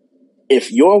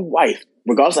 If your wife,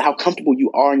 regardless of how comfortable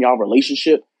you are in y'all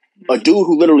relationship, a dude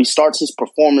who literally starts his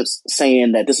performance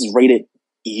saying that this is rated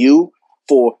U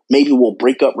for maybe we'll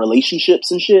break up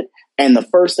relationships and shit, And the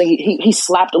first thing, he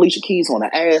slapped Alicia Keys on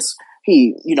the ass.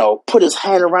 He, put his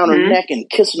hand around her neck and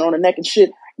kissed her on the neck and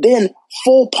shit. Then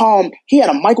full palm, he had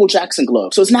a Michael Jackson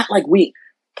glove. So it's not like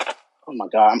oh my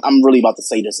God, I'm really about to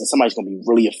say this and somebody's going to be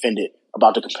really offended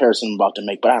about the comparison I'm about to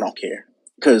make, but I don't care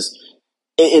because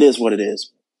it is what it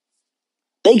is.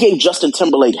 They gave Justin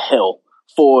Timberlake hell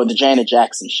for the Janet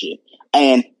Jackson shit.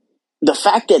 And the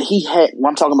fact that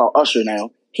I'm talking about Usher now,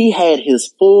 he had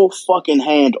his full fucking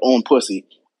hand on pussy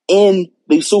in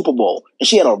the Super Bowl. And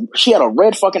she had a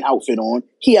red fucking outfit on.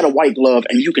 He had a white glove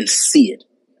and you can see it.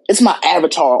 It's my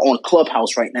avatar on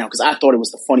Clubhouse right now because I thought it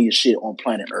was the funniest shit on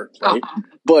planet Earth, right?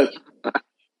 But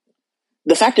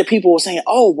the fact that people were saying,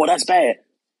 oh, well, that's bad.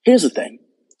 Here's the thing.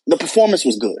 The performance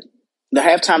was good. The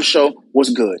halftime show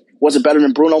was good. Was it better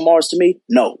than Bruno Mars to me?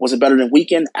 No. Was it better than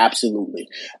Weeknd? Absolutely.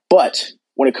 But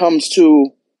when it comes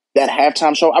to that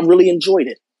halftime show, I really enjoyed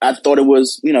it. I thought it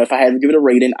was, if I had to give it a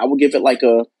rating, I would give it like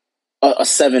a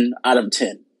 7 out of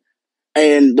 10.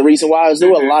 And the reason why is there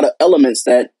were a lot of elements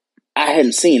that I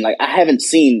hadn't seen. Like, I haven't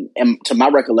seen, to my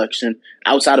recollection,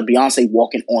 outside of Beyonce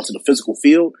walking onto the physical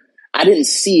field, I didn't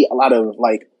see a lot of,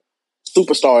 like,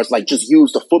 superstars, like, just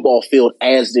use the football field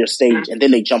as their stage, and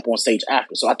then they jump on stage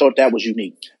after. So I thought that was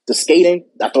unique. The skating,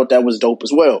 I thought that was dope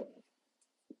as well.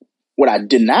 What I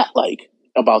did not like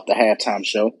about the halftime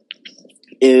show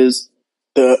is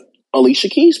the Alicia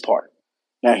Keys part.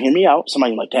 Now, hear me out.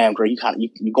 Somebody like, damn, Greg,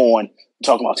 you going...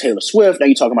 talking about Taylor Swift, now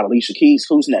you're talking about Alicia Keys.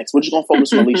 Who's next? We're just going to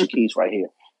focus on Alicia Keys right here.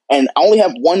 And I only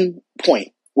have one point,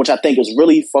 which I think is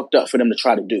really fucked up for them to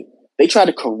try to do. They tried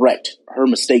to correct her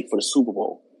mistake for the Super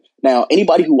Bowl. Now,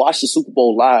 anybody who watched the Super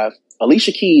Bowl live,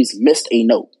 Alicia Keys missed a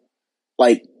note.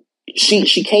 Like,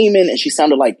 she came in and she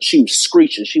sounded like she was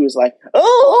screeching. She was like,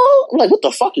 oh, I'm like, what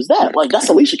the fuck is that? Like, that's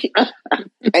Alicia Keys.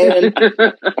 And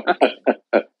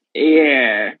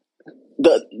yeah.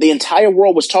 The entire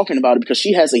world was talking about it because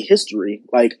she has a history,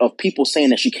 like, of people saying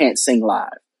that she can't sing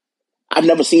live. I've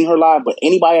never seen her live, but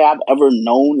anybody I've ever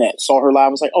known that saw her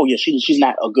live was like, oh yeah, she's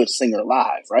not a good singer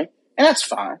live, right? And that's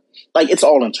fine. Like, it's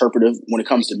all interpretive when it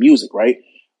comes to music, right?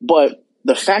 But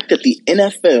the fact that the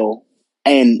NFL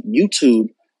and YouTube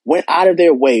went out of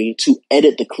their way to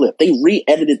edit the clip, they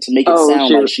re-edited to make it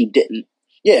sound like she didn't.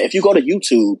 Yeah, if you go to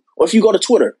YouTube or if you go to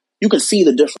Twitter, you can see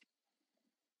the difference.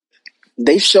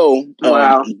 They show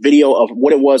video of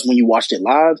what it was when you watched it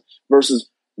live versus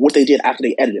what they did after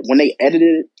they edited. When they edited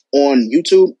it on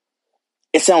YouTube,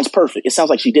 it sounds perfect. It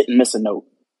sounds like she didn't miss a note.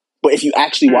 But if you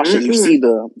actually watch it and you see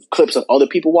the clips of other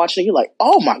people watching it, you're like,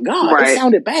 oh my God, it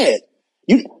sounded bad.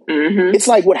 It's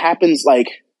like what happens, like,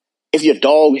 if your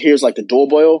dog hears like the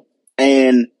doorbell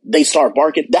and they start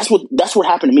barking. That's what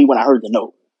happened to me when I heard the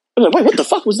note. I was like, wait, what the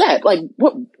fuck was that? Like,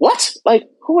 what? Like,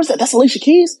 who was that? That's Alicia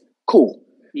Keys? Cool.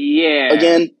 Yeah.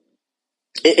 Again,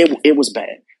 it was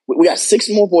bad. We got 6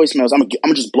 more voicemails. I'm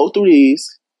gonna just blow through these,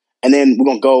 and then we're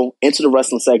gonna go into the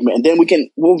wrestling segment, and then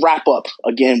we'll wrap up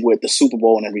again with the Super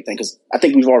Bowl and everything because I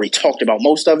think we've already talked about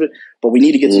most of it, but we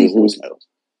need to get to these voicemails.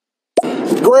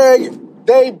 Greg,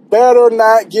 they better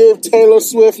not give Taylor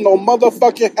Swift no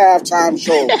motherfucking halftime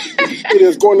show. It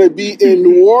is going to be in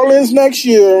New Orleans next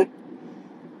year.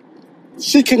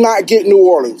 She cannot get New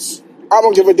Orleans. I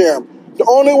don't give a damn. The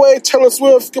only way Taylor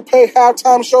Swift could play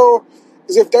halftime show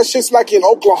is if that shit's like in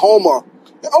Oklahoma.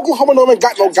 And Oklahoma don't even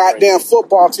got no goddamn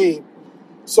football team.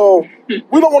 So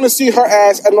we don't want to see her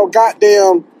ass at no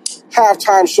goddamn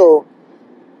halftime show.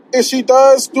 If she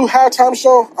does do halftime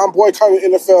show, I'm boycotting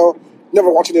the NFL.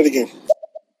 Never watching it again.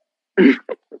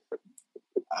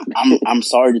 I'm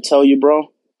sorry to tell you, bro.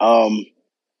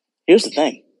 Here's the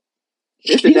thing.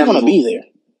 She's going to be there.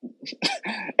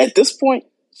 At this point,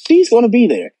 she's going to be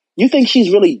there. You think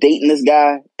she's really dating this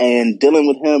guy and dealing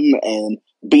with him and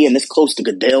being this close to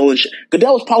Goodell and shit?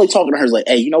 Goodell was probably talking to her like,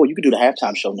 hey, you know what? You could do the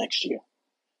halftime show next year.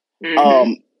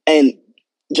 And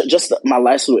just my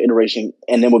last little iteration,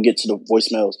 and then we'll get to the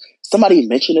voicemails. Somebody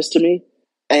mentioned this to me,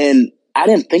 and I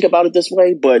didn't think about it this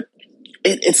way, but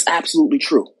it's absolutely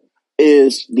true.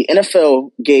 Is the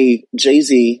NFL gave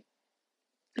Jay-Z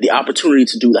the opportunity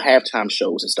to do the halftime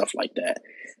shows and stuff like that.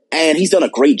 And he's done a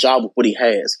great job with what he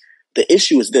has. The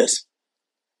issue is this.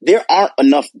 There aren't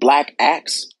enough black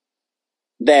acts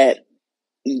that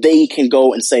they can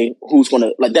go and say who's going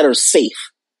to, like, that are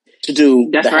safe to do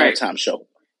halftime show.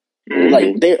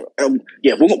 Like, we're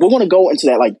going to go into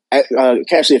that. Like,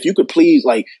 Cashley, if you could please,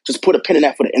 like, just put a pin in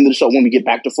that for the end of the show when we get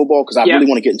back to football, because I really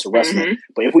want to get into wrestling.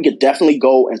 But if we could definitely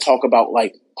go and talk about,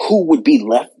 like, who would be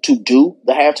left to do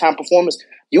the halftime performance,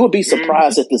 you would be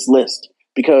surprised at this list,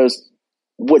 because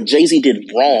what Jay-Z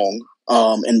did wrong,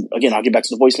 and again, I'll get back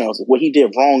to the voicemails. What he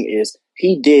did wrong is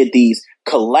he did these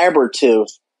collaborative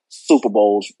Super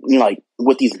Bowls, like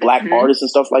with these black artists and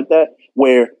stuff like that,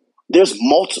 where there's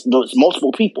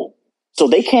multiple people. So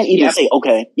they can't even say,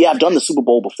 okay, yeah, I've done the Super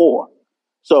Bowl before.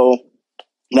 So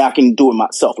now I can do it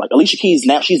myself. Like Alicia Keys,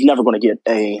 now she's never going to get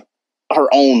her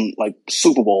own like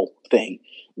Super Bowl thing.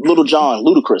 Little John,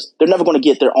 Ludacris, they're never going to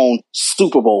get their own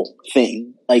Super Bowl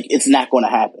thing. Like it's not going to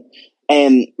happen.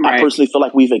 And I personally feel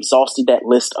like we've exhausted that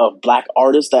list of black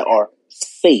artists that are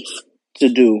safe to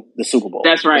do the Super Bowl.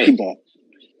 That's right. Keep going.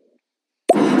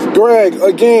 Greg,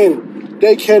 again,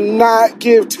 they cannot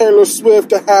give Taylor Swift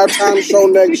the halftime show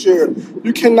next year.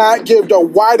 You cannot give the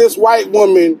whitest white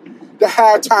woman the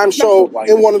halftime show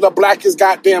in one of the blackest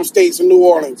goddamn states in New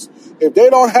Orleans. If they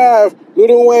don't have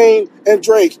Lil Wayne and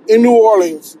Drake in New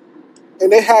Orleans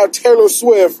and they have Taylor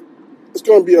Swift, it's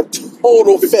going to be a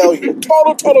total failure.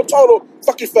 Total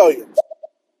fucking failure.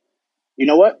 You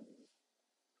know what?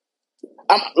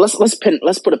 Let's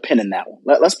put a pin in that one.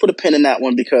 Let's put a pin in that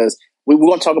one because we're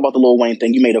going to talk about the Lil Wayne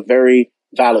thing. You made a very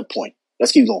valid point.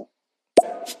 Let's keep going.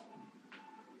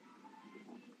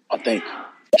 I think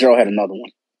Gerald had another one.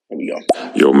 Here we go.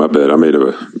 Yo, my bad. I made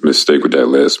a mistake with that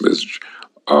last message.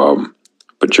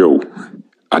 But yo,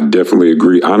 I definitely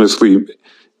agree. Honestly,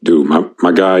 dude,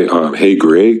 my guy, hey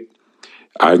Greg,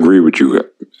 I agree with you.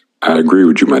 I agree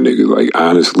with you, my nigga. Like,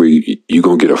 honestly, you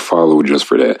gonna get a follow just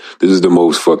for that. This is the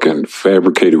most fucking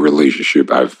fabricated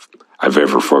relationship I've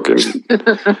ever fucking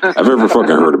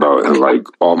heard about in like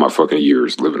all my fucking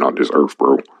years living on this earth,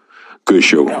 bro. Good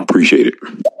show. Appreciate it.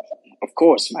 Of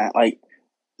course, man. Like,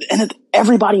 and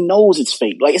everybody knows it's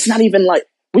fake. Like, it's not even like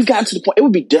we've gotten to the point. It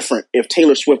would be different if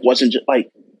Taylor Swift wasn't just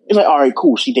like it's like, all right,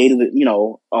 cool. She dated,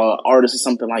 artist or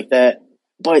something like that.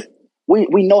 But we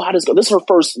know how this goes. This is her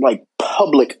first like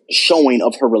public showing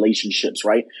of her relationships,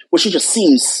 right? Where she just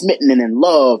seems smitten and in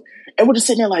love, and we're just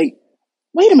sitting there like,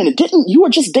 wait a minute, you were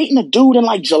just dating a dude in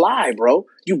like July, bro?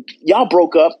 Y'all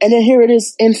broke up, and then here it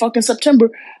is in fucking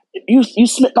September. You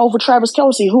smitten over Travis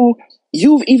Kelce, who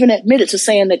you've even admitted to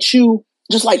saying that you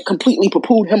just like completely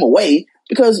poo-pooed him away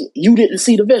because you didn't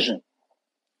see the vision.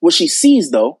 What she sees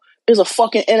though is a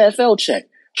fucking NFL check.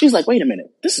 She's like, wait a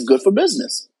minute, this is good for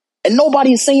business. And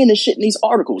nobody is saying this shit in these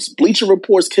articles. Bleacher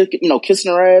Report's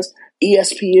kissing her ass,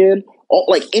 ESPN,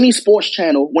 like any sports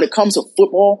channel when it comes to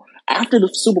football. After the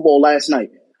Super Bowl last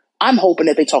night, I'm hoping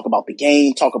that they talk about the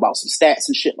game, talk about some stats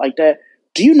and shit like that.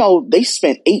 Do you know they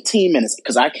spent 18 minutes,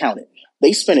 because I counted,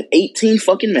 they spent 18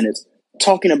 fucking minutes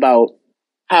talking about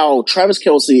how Travis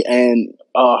Kelce and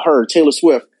Taylor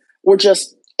Swift, were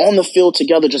just on the field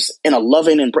together, just in a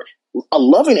loving embrace.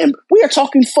 We are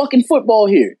talking fucking football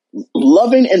here.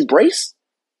 Loving embrace?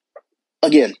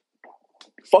 Again,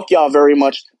 fuck y'all very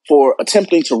much for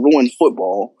attempting to ruin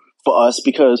football for us,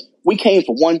 because we came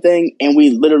for one thing and we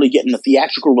literally get in a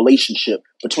theatrical relationship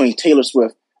between Taylor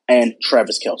Swift and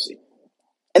Travis Kelce.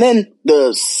 And then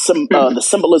the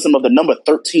symbolism of the number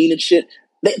 13 and shit.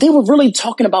 They were really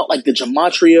talking about like the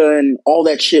gematria and all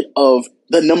that shit of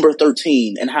the number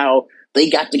 13 and how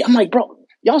they got to. I'm like, bro,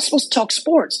 y'all supposed to talk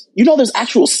sports. You know, there's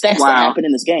actual stats that happen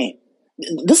in this game.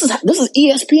 This is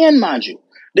ESPN, mind you.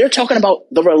 They're talking about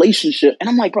the relationship, and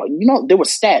I'm like, bro, you know, there were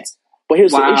stats. But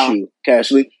here's the issue,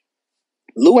 Cashley.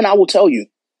 Lou and I will tell you,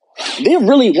 there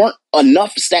really weren't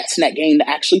enough stats in that game to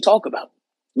actually talk about.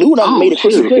 Lou done made it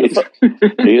crystal clear.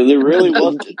 Yeah, there really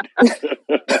wasn't.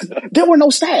 There were no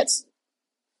stats.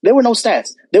 There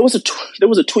was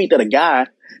a tweet that a guy,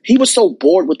 he was so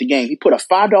bored with the game, he put a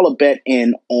 $5 bet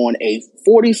in on a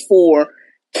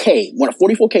 44K,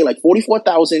 like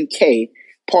 44,000 K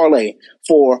parlay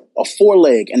for a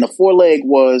 4-leg, and the 4-leg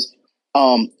was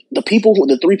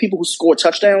the 3 people who scored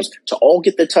touchdowns to all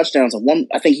get their touchdowns, and one,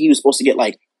 I think he was supposed to get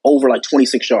like over like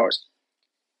 26 yards.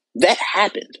 That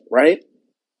happened, right?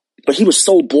 But he was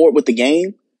so bored with the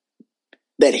game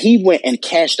that he went and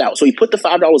cashed out. So he put the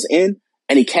 $5 in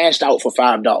and he cashed out for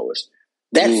 $5.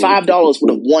 That $5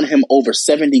 would have won him over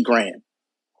 70 grand.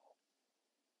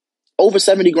 Over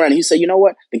 70 grand. He said, you know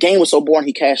what? The game was so boring,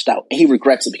 he cashed out. And he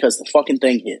regrets it because the fucking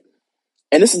thing hit.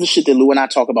 And this is the shit that Lou and I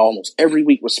talk about almost every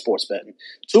week with sports betting.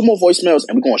 2 more voicemails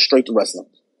and we're going straight to wrestling.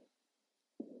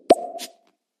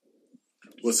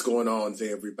 What's going on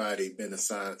there, everybody? Ben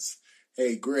Assance.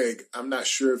 Hey, Greg, I'm not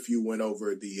sure if you went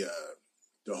over the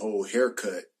whole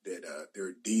haircut that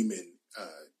they're deeming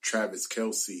Travis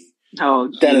Kelce. Oh,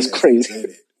 that is crazy.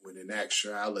 When in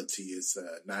actuality, it's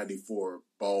a 94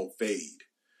 bald fade.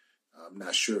 I'm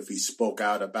not sure if he spoke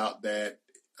out about that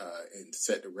and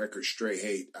set the record straight.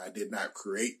 Hey, I did not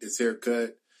create this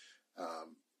haircut.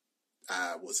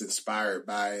 I was inspired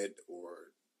by it or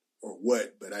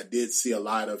what, but I did see a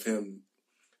lot of him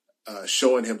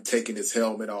showing him taking his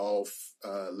helmet off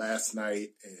last night,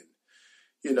 and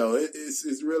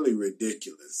it's really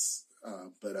ridiculous.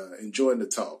 But enjoying the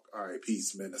talk. All right,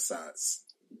 peace, Renaissance.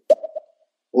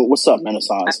 Well, what's up,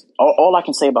 Renaissance? All I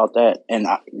can say about that, and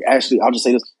I'll just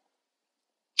say this: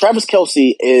 Travis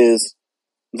Kelce is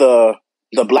the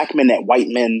black man that white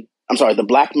men. I'm sorry, the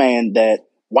black man that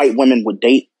white women would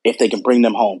date if they can bring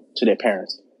them home to their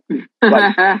parents.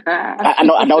 Like, I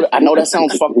know that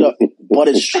sounds fucked up, but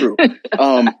it's true.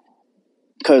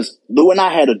 Because Lou and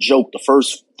I had a joke the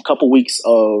first couple weeks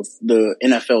of the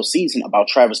NFL season about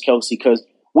Travis Kelce, because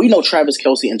we know Travis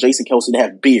Kelce and Jason Kelce, they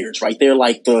have beards, right? They're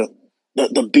like the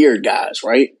beard guys,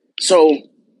 right? So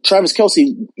Travis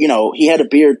Kelce, he had a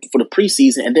beard for the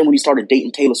preseason, and then when he started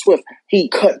dating Taylor Swift, he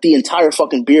cut the entire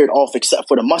fucking beard off except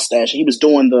for the mustache, and he was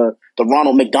doing the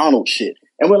Ronald McDonald shit.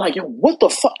 And we're like, yo, what the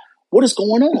fuck? What is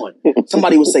going on?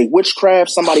 Somebody would say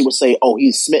witchcraft. Somebody would say, oh,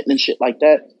 he's smitten and shit like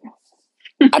that.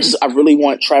 I really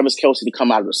want Travis Kelce to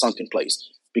come out of the sunken place,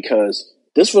 because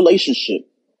this relationship,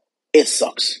 it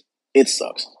sucks. It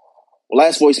sucks. Well,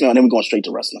 last voicemail, and then we're going straight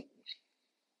to wrestling.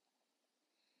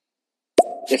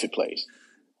 If it plays.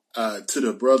 To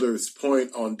the brother's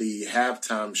point on the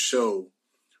halftime show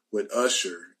with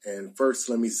Usher, and first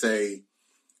let me say,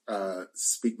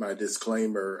 speak my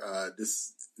disclaimer,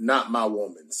 this not my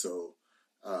woman, so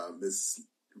it's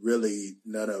really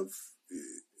none of,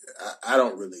 I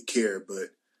don't really care, but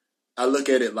I look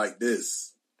at it like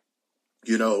this,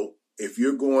 if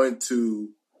you're going to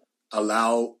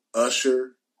allow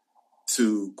Usher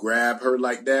to grab her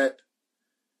like that,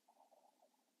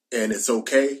 and it's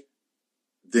okay,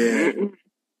 then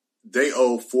they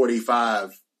owe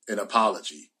 45 an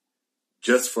apology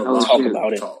just for talk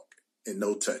and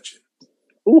no touching.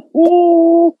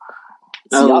 Ooh.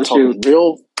 See, y'all talking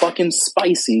real fucking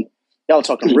spicy. Y'all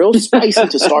talking real spicy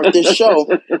to start this show.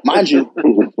 Mind you,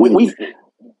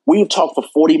 we've talked for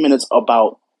 40 minutes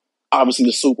about, obviously,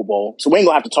 the Super Bowl, so we ain't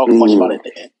going to have to talk much about it at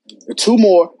the end. There are two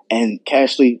more, and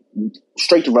Cashley,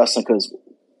 straight to wrestling, because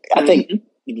I think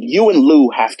you and Lou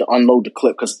have to unload the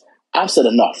clip, because I've said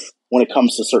enough when it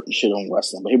comes to certain shit on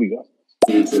wrestling, but here we go.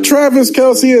 Travis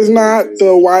Kelce is not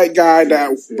the white guy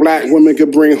that black women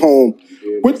could bring home.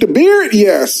 With the beard,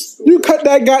 yes. You cut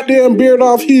that goddamn beard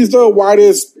off, he's the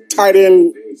whitest tight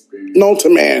end known to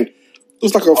man.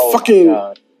 Looks like a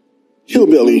fucking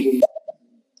hillbilly.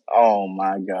 Oh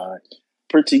my God.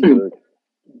 Pretty good.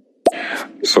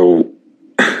 So,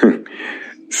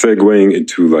 segueing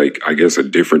into, I guess a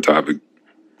different topic.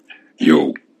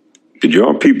 Yo, did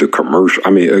y'all peep the commercial?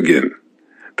 I mean, again,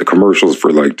 the commercials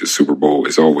for the Super Bowl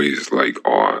is always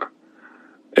on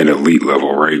an elite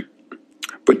level, right?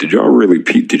 But did y'all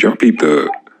peep the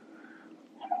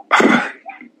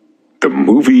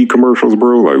movie commercials,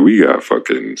 bro? We got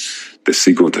fucking the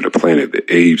sequel to the Planet of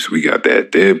the Apes. We got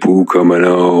that Deadpool coming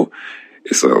out.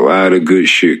 It's a lot of good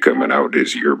shit coming out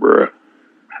this year, bro.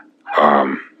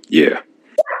 Yeah.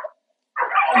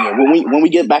 When we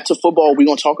get back to football, we're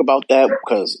going to talk about that,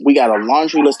 because we got a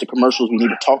laundry list of commercials we need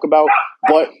to talk about,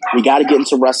 but we got to get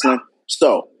into wrestling.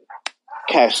 So,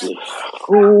 Cashley,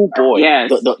 oh boy, yes.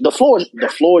 the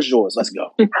floor is yours. Let's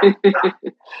go.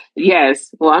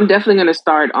 Yes. Well, I'm definitely going to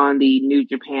start on the New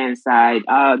Japan side.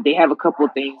 They have a couple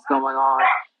of things going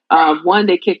on. One,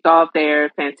 they kicked off their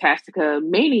Fantastica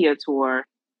Mania tour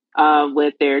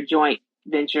with their joint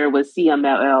venture with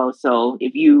CMLL. So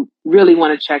if you really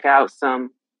want to check out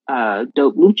some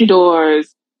dope luchadors,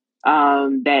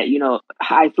 that,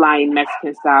 high flying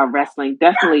Mexican style wrestling,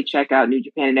 definitely check out New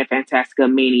Japan and their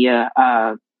Fantastica Mania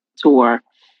tour.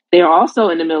 They're also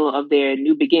in the middle of their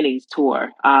New Beginnings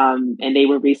tour, and they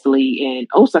were recently in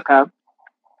Osaka.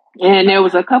 And there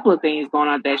was a couple of things going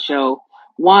on at that show.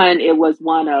 One, it was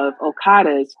one of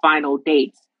Okada's final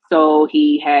dates. So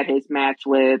he had his match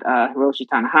with Hiroshi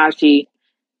Tanahashi,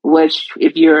 which,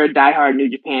 if you're a diehard New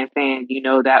Japan fan,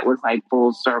 that was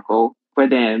full circle for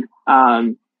them.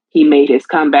 He made his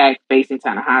comeback facing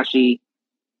Tanahashi.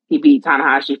 He beat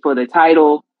Tanahashi for the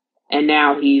title, and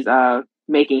now he's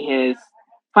making his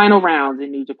final rounds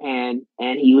in New Japan,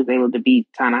 and he was able to beat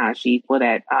Tanahashi for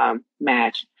that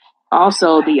match.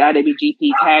 Also, the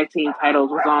IWGP Tag Team titles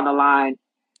was on the line.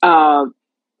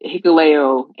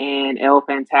 Hikuleo and El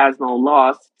Phantasmo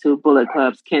lost to Bullet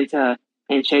Club's Kenta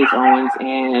and Chase Owens,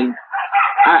 and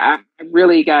I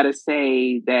really got to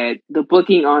say that the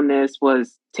booking on this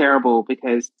was terrible,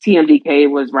 because TMDK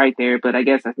was right there, but I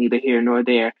guess that's neither here nor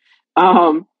there.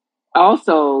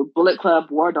 Also, Bullet Club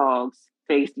War Dogs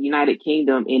faced United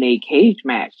Kingdom in a cage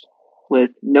match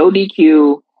with no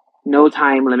DQ, no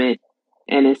time limit,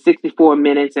 and in 64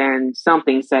 minutes and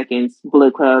something seconds,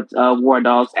 Bullet Club's War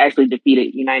Dogs actually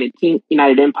defeated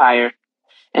United Empire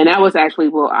And that was actually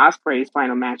Will Ospreay's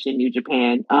final match in New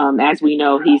Japan. As we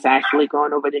know, he's actually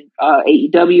going over to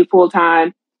AEW full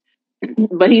time.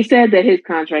 But he said that his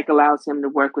contract allows him to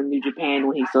work with New Japan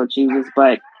when he so chooses,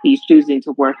 but he's choosing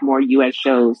to work more U.S.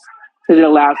 shows because it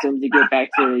allows him to get back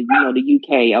to, the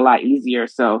UK a lot easier.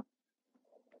 So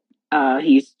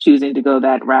he's choosing to go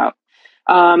that route.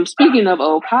 Speaking of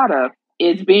Okada,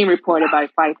 it's being reported by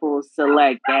Fightful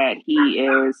Select that he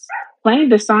is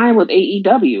planning to sign with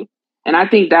AEW. And I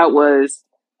think that was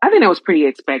pretty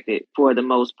expected for the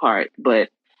most part. But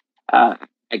I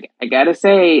gotta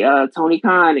say, Tony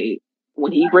Khan,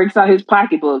 when he breaks out his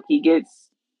pocketbook, he gets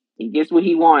what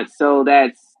he wants. So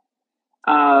that's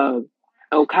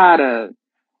Okada.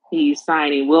 He's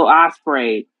signing Will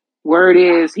Ospreay. Word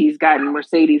is he's gotten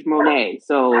Mercedes Moné,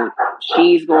 so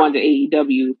she's going to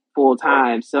AEW full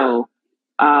time. So,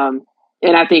 and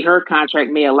I think her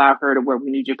contract may allow her to work with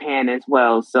New Japan as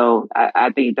well. So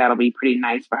I think that'll be pretty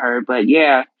nice for her. But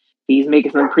yeah, he's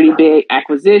making some pretty big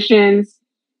acquisitions.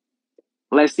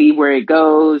 Let's see where it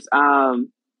goes.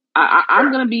 I'm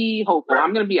going to be hopeful.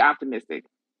 I'm going to be optimistic.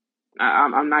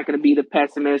 I'm not going to be the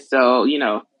pessimist. So,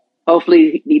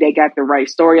 hopefully they got the right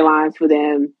storylines for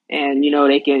them and,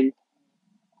 they can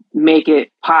make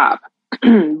it pop.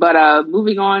 But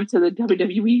moving on to the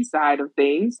WWE side of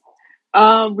things.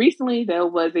 Recently there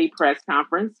was a press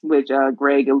conference, which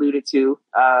Greg alluded to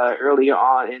earlier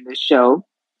on in the show.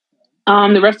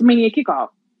 The WrestleMania kickoff.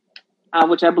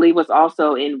 Which I believe was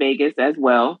also in Vegas as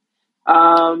well.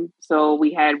 So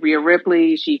we had Rhea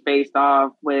Ripley. She faced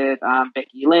off with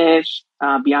Becky Lynch.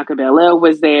 Bianca Belair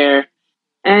was there.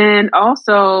 And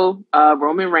also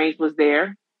Roman Reigns was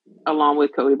there, along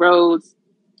with Cody Rhodes,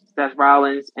 Seth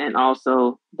Rollins, and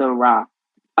also The Rock.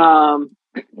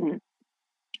 The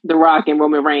Rock and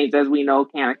Roman Reigns, as we know,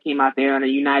 kind of came out there on a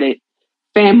united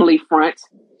family front.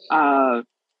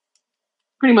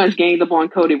 Pretty much ganged up on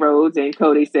Cody Rhodes, and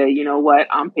Cody said, you know what,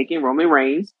 I'm picking Roman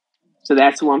Reigns. So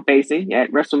that's who I'm facing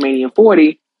at WrestleMania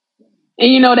 40.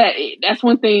 And that's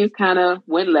when things kind of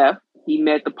went left. He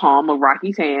met the palm of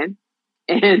Rocky's hand.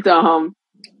 And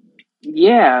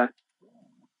yeah.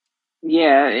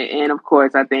 And of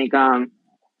course, I think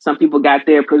some people got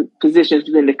their positions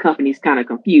within the companies kind of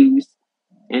confused.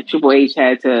 And Triple H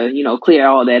had to, clear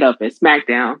all that up at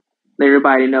SmackDown. Let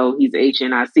everybody know he's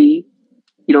HNIC.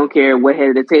 You don't care what head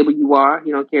of the table you are.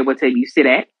 You don't care what table you sit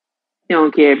at. You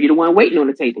don't care if you're the one waiting on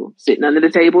the table. Sitting under the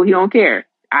table, he don't care.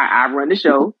 I run the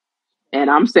show, and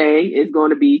I'm saying it's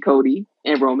going to be Cody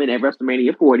and Roman at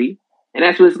WrestleMania 40, and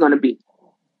that's what it's going to be.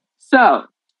 So,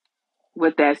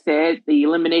 with that said, the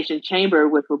Elimination Chamber,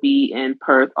 which will be in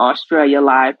Perth, Australia,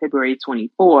 live February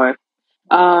 24th,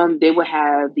 they will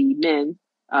have the men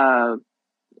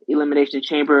Elimination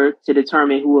Chamber to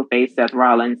determine who will face Seth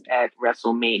Rollins at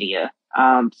WrestleMania.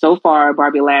 So far,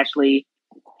 Bobby Lashley,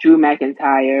 Drew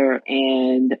McIntyre,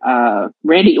 and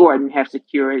Randy Orton have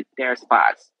secured their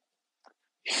spots.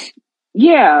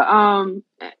 Yeah,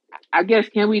 I guess,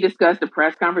 can we discuss the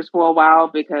press conference for a while?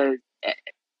 Because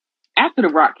after The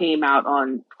Rock came out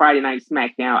on Friday Night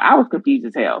SmackDown, I was confused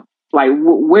as hell. Like,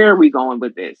 where are we going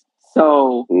with this?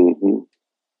 So,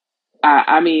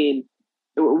 I mean,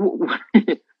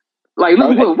 like,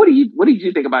 what did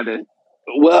you think about this?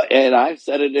 Well, and I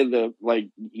said it in the,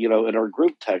 in our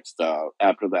group text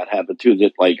after that happened too,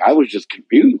 that I was just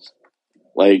confused.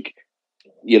 They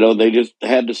just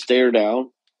had to stare down.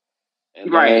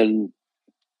 And then,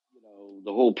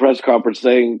 the whole press conference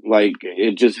thing,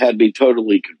 it just had me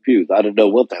totally confused. I didn't know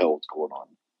what the hell was going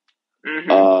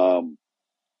on.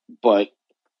 But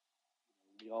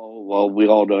we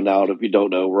all know now, and if you don't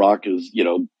know, Rock is,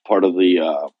 part of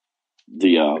the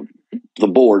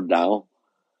board now.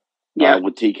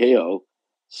 With TKO.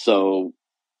 So,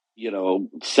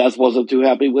 Seth wasn't too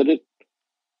happy with it.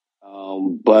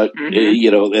 But, and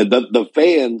the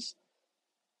fans,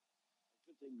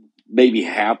 maybe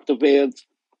half the fans,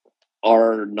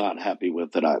 are not happy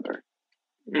with it either.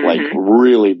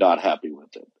 Really not happy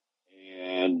with it.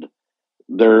 And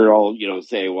they're all,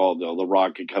 saying, well, The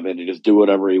Rock can come in and just do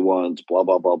whatever he wants, blah,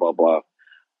 blah, blah, blah, blah.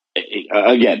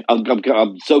 Again,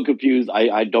 I'm so confused.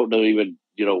 I don't know even,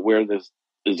 where this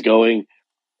is going.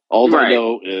 All I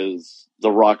know is The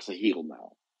Rock's a heel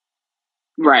now.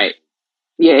 Right.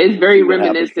 Yeah, it's very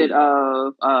reminiscent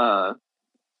of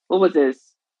what was this?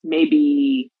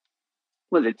 Maybe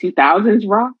was it 2000s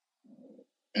Rock?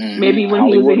 Maybe when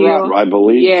Hollywood he was a heel. Rock, I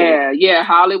believe. Yeah,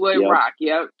 Hollywood Rock.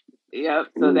 Yep.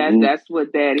 So that's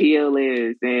what that heel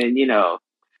is, and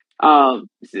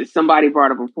somebody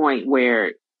brought up a point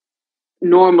where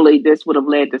normally this would have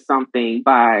led to something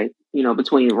by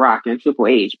between Rock and Triple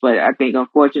H, but I think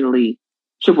unfortunately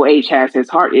Triple H has his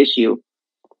heart issue,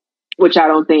 which I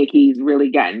don't think he's really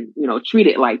gotten,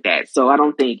 treated like that. So I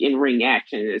don't think in-ring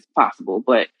action is possible.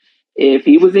 But if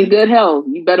he was in good health,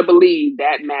 you better believe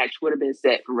that match would have been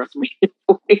set for WrestleMania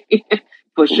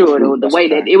for sure. The way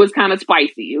that it was kind of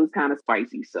spicy. It was kind of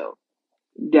spicy. So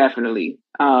definitely.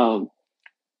 I'm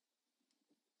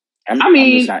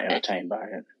just not entertained by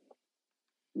it.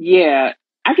 Yeah.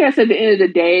 I guess at the end of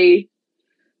the day,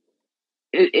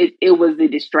 it was the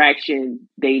distraction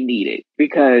they needed,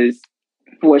 because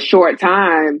for a short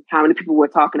time, how many people were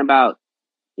talking about,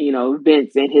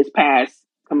 Vince and his past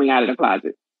coming out of the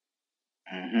closet?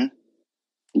 Mm-hmm.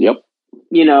 Yep.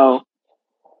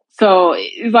 So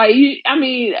it's like,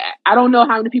 I don't know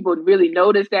how many people really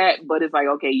notice that, but it's like,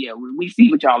 okay, yeah, we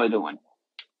see what y'all are doing.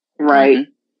 Right.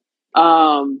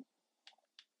 Mm-hmm.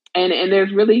 And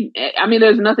there's really,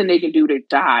 there's nothing they can do to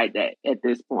hide that at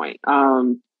this point.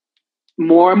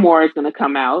 More and more is going to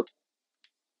come out.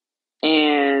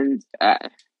 And I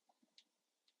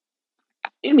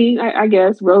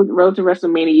guess road to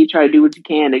WrestleMania, you try to do what you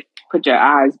can to put your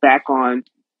eyes back on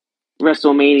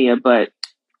WrestleMania, but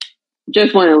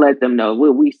just want to let them know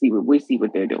we see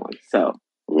what they're doing. So,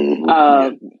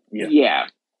 yeah.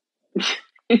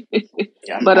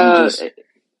 But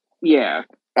yeah.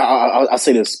 I'll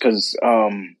say this because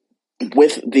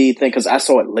with the thing, because I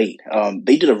saw it late,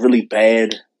 they did a really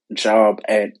bad job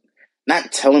at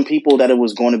not telling people that it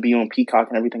was going to be on Peacock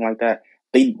and everything like that.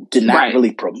 They did not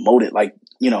really promote it, like,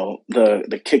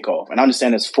 the kickoff. And I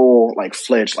understand it's full, like,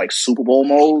 fledged, like, Super Bowl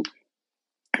mode,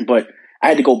 but I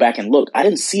had to go back and look. I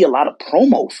didn't see a lot of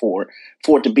promo for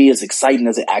it to be as exciting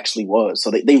as it actually was.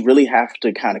 So they really have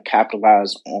to kind of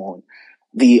capitalize on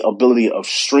the ability of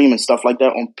streaming stuff like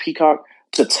that on Peacock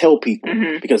to tell people,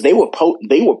 because they were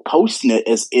posting it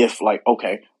as if, like,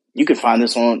 okay, you can find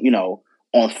this on,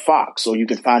 on Fox, or you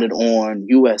can find it on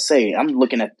USA. I'm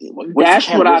looking at that's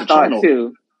what I thought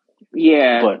too.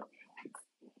 Yeah, but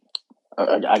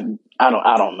I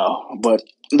don't know. But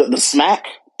the smack,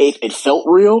 it felt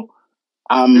real.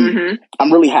 I'm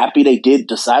really happy they did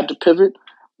decide to pivot.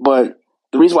 But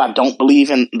the reason why I don't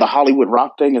believe in the Hollywood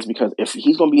Rock thing is because if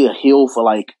he's going to be a heel for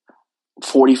like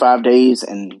 45 days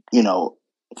and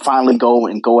finally go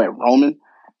at Roman,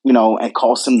 and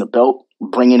cost him the belt,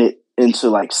 bringing it into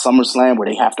like SummerSlam where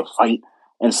they have to fight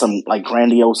in some like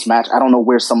grandiose match. I don't know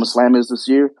where SummerSlam is this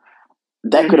year.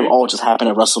 That could have all just happened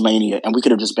at WrestleMania, and we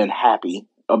could have just been happy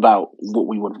about what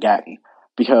we would have gotten.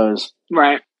 Because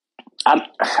I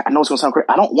know it's going to sound crazy.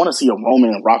 I don't want to see a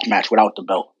Roman and Rock match without the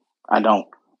belt. I don't.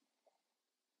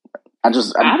 I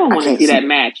don't want to see that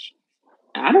match.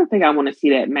 I don't think I want to see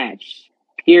that match,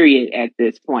 period, at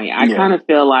this point. I kind of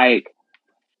feel like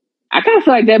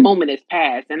that moment is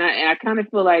past, and I kind of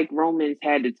feel like Roman's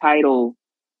had the title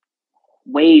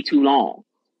way too long,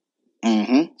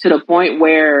 to the point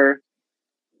where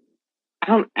I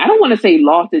don't want to say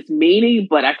lost its meaning,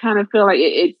 but I kind of feel like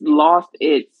it's lost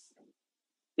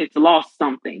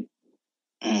something.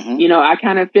 I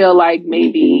kind of feel like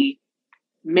maybe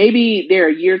they're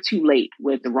a year too late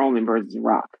with the Roman versus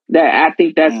Rock. I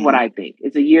think that's what I think.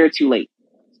 It's a year too late.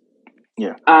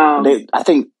 Yeah, I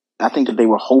think that they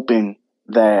were hoping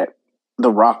that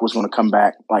The Rock was going to come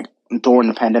back like during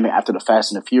the pandemic after the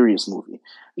Fast and the Furious movie.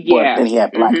 Yeah. But then he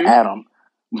had Black Adam.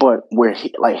 But where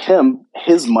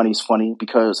his money's funny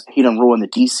because he done ruined the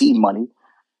DC money.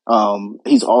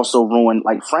 He's also ruined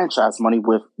like franchise money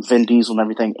with Vin Diesel and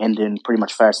everything ending pretty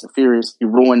much Fast and Furious. He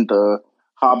ruined the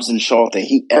Hobbs and Shaw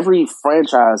thing. Every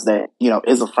franchise that,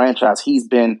 is a franchise, he's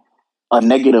been a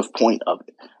negative point of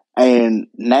it. And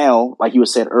now, like you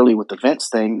said earlier with the Vince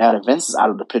thing, now that Vince is out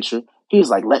of the picture, he's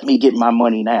like, let me get my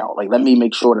money now. Like, let me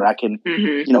make sure that I can,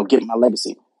 get my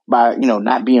legacy by,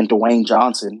 not being Dwayne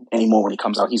Johnson anymore when he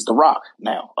comes out. He's The Rock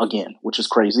now again, which is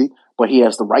crazy, but he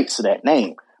has the rights to that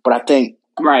name. But I think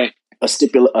a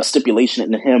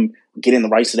stipulation in him getting the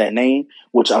rights to that name,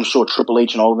 which I'm sure Triple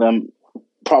H and all of them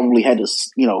probably had to,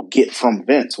 get from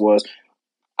Vince, was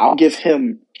I'll give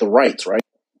him the rights, right?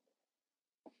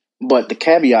 But the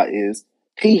caveat is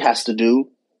he has to do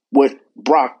what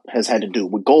Brock has had to do,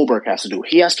 what Goldberg has to do.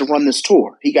 He has to run this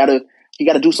tour. He gotta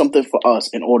do something for us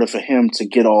in order for him to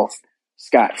get off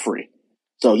scot-free.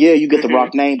 So yeah, you get the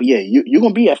Rock name, but yeah, you're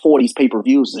gonna be at 40's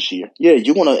pay-per-views this year. Yeah,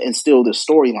 you're gonna instill this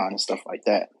storyline and stuff like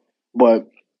that. But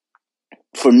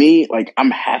for me, like, I'm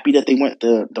happy that they went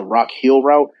the Rock heel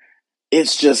route.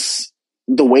 It's just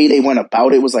the way they went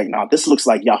about it was like, nah, this looks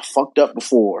like y'all fucked up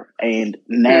before, and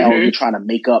now you're trying to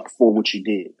make up for what you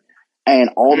did.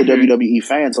 And all the WWE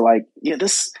fans are like, yeah,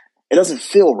 it doesn't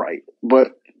feel right.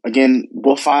 But again,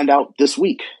 we'll find out this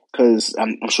week because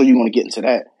I'm sure you want to get into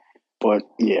that. But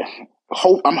yeah,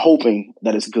 I'm hoping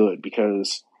that it's good,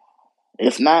 because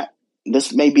if not,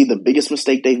 this may be the biggest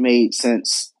mistake they've made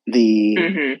since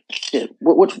the shit.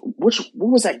 What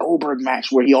was that Goldberg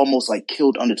match where he almost like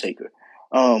killed Undertaker?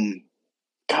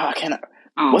 God, can I?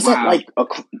 Was that like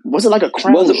was it like a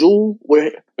crown jewel?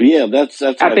 Where? Yeah, that's.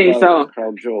 I think so.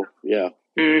 Crown jewel. Yeah.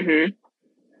 Mm-hmm.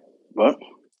 But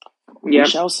we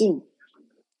shall see.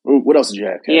 What else did you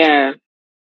have, Cash? Yeah.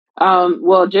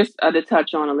 Well, just to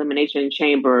touch on Elimination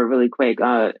Chamber really quick.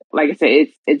 Like I said,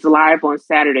 it's live on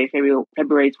Saturday,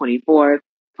 February 24th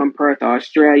from Perth,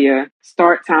 Australia.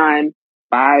 Start time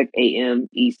 5 a.m.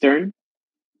 Eastern,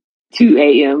 2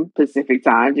 a.m. Pacific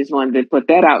time. Just wanted to put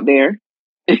that out there.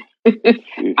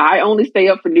 I only stay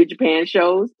up for New Japan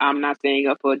shows. I'm not staying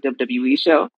up for a WWE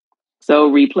show.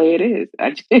 So replay it is.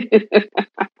 I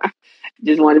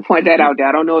just wanted to point that out there.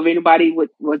 I don't know if anybody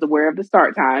was aware of the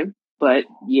start time, but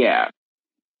yeah.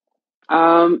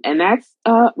 And that's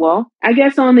well, I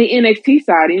guess on the NXT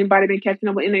side, anybody been catching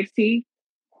up with NXT?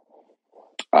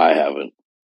 I haven't.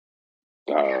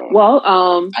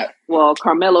 Well,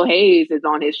 Carmelo Hayes is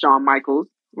on his Shawn Michaels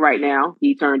right now.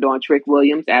 He turned on Trick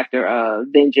Williams after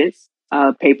Vengeance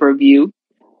pay-per-view.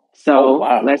 So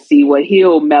let's see what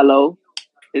heel Melo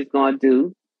is going to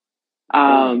do.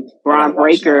 Braun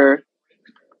Breaker,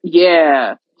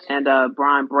 and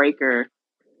Braun Breaker,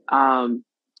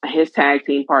 his tag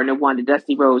team partner won the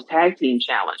Dusty Rhodes Tag Team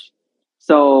Challenge.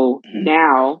 So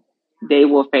now they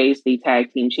will face the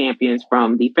tag team champions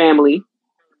from the family,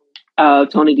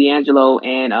 Tony D'Angelo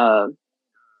and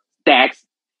Dax.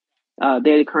 They're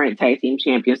the current tag team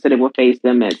champions, so they will face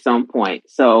them at some point.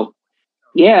 So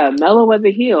yeah, Melo was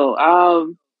a heel.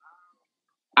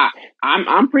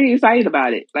 I'm pretty excited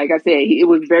about it. Like I said, it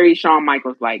was very Shawn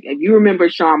Michaels like. If you remember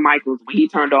Shawn Michaels when he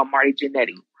turned on Marty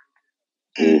Jannetty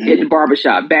in the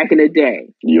barbershop back in the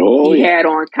day, he had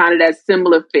on kind of that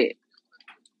similar fit.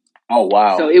 Oh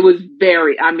wow! So it was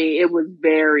very.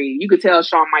 You could tell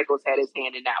Shawn Michaels had his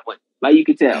hand in that one. Like you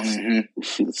could tell.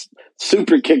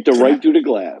 Super kicked him right through the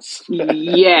glass.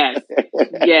 Yes.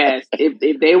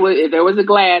 If there was a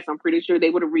glass, I'm pretty sure they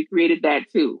would have recreated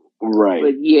that too. Right.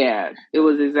 But yeah, it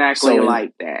was exactly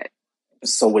like that.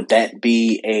 So would that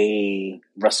be a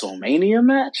WrestleMania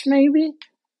match, maybe?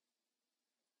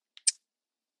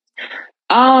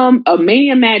 A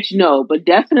Mania match, no, but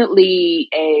definitely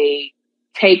a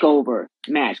takeover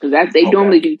match because they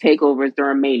normally do takeovers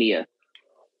during Mania.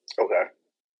 Okay.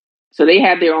 So they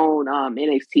have their own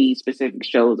NXT specific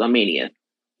shows on Mania.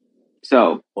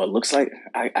 So it looks like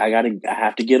I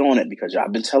have to get on it because y'all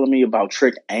been telling me about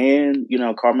Trick and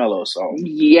Carmelo. So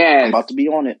yes, I'm about to be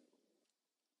on it.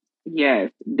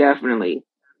 Yes, definitely.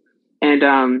 And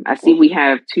I see we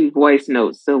have 2 voice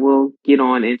notes, so we'll get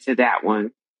on into that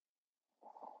one.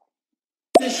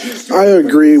 I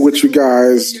agree with you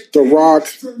guys. The Rock,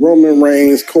 Roman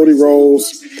Reigns, Cody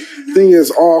Rhodes thing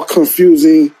is all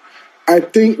confusing. I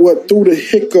think what threw the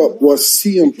hiccup was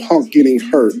CM Punk getting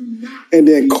hurt. And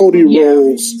then Cody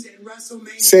Rhodes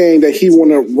saying that he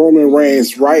wanted Roman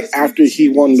Reigns right after he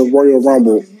won the Royal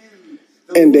Rumble.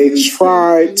 And they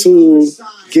tried to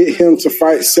get him to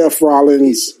fight Seth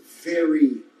Rollins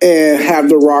and have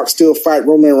The Rock still fight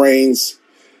Roman Reigns.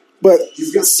 But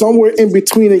somewhere in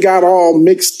between it got all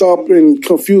mixed up and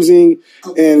confusing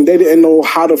and they didn't know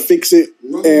how to fix it.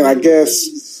 And I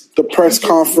guess the press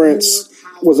conference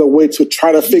was a way to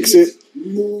try to fix it.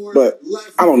 But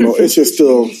I don't know. It's just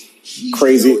still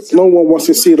crazy. No one wants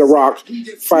to see The Rock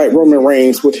fight Roman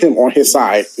Reigns with him on his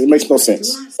side. It makes no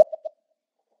sense.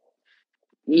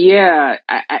 Yeah,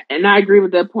 I agree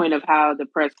with that point of how the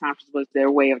press conference was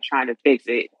their way of trying to fix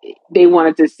it. They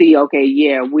wanted to see, okay,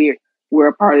 yeah, we're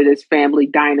a part of this family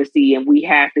dynasty and we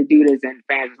have to do this. And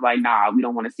fans are like, nah, we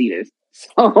don't want to see this.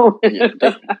 So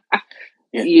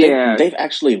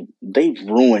they've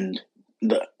ruined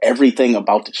everything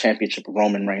about the championship of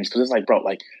Roman Reigns because it's like, bro,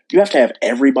 like you have to have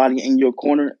everybody in your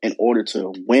corner in order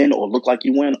to win or look like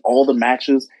you win. All the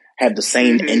matches have the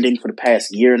same ending for the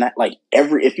past year and that. Like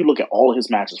if you look at all of his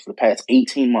matches for the past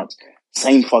 18 months,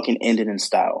 same fucking ending and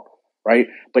style, right?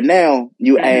 But now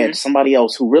you add somebody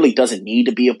else who really doesn't need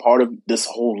to be a part of this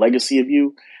whole legacy of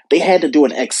you. They had to do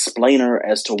an explainer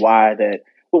as to why that.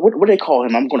 What do they call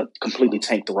him? I'm going to completely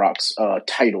tank The Rock's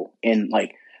title in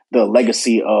like the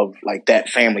legacy of like that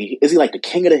family. Is he like the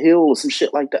king of the hill or some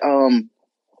shit like that?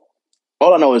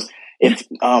 All I know is if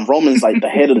Roman's like the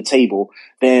head of the table,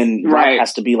 then Rock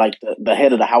has to be like the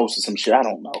head of the house or some shit. I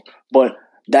don't know, but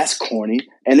that's corny.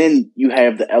 And then you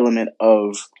have the element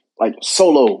of like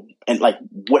Solo and like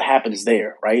what happens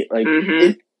there, right? Like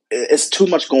it's too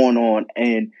much going on.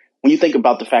 And when you think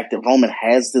about the fact that Roman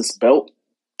has this belt,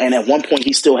 and at one point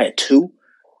he still had 2.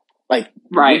 Like,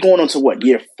 we're going on to what,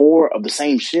 year 4 of the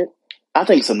same shit? I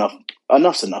think it's enough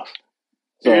enough's enough.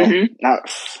 So, Mm-hmm.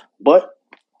 but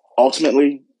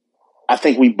ultimately, I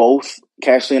think we both,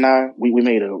 Cashley and I, we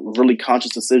made a really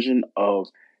conscious decision of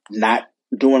not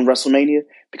doing WrestleMania,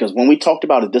 because when we talked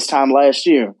about it this time last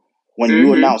year, when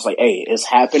you announced like, hey, it's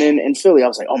happening in Philly, I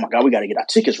was like, oh my God, we got to get our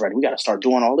tickets ready. We got to start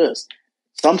doing all this.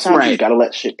 Sometimes you got to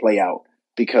let shit play out,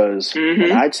 because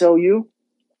when I tell you,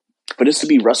 for this to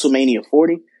be WrestleMania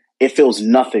 40, it feels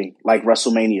nothing like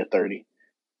WrestleMania 30,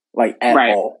 like at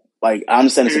all. Like, I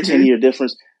understand it's a 10-year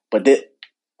difference, but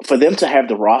for them to have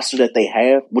the roster that they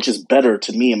have, which is better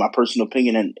to me in my personal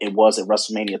opinion than it was at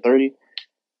WrestleMania 30,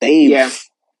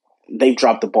 they've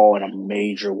dropped the ball in a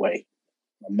major way.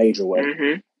 A major way.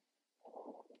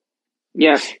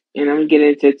 Yep. And I'm going to get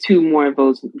into 2 more of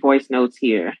those voice notes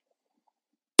here.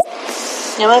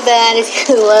 Now, my bad if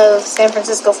you love San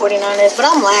Francisco 49ers, but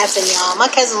I'm laughing, y'all. My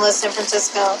cousin loves San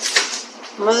Francisco.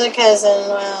 My other cousin,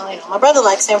 well, my brother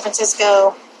likes San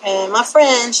Francisco. And my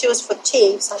friend, she was for the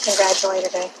Chiefs. I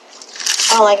congratulated her.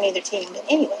 I don't like neither team. But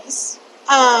anyways,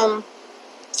 I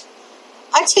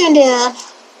tuned in, and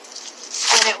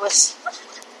it was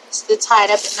still tied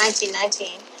up at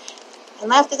 1919.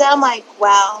 And after that, I'm like,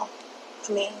 wow.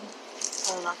 I mean,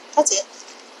 I don't know. That's it.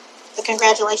 But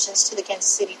congratulations to the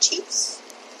Kansas City Chiefs.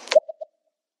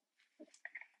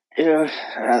 Yeah,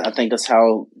 I think that's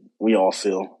how we all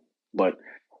feel. But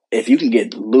if you can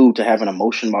get Lou to have an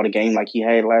emotion about a game like he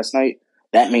had last night,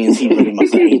 that means he really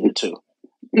must have hated it too.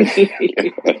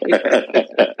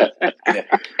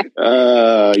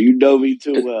 You know me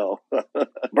too well.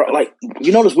 Bro, like,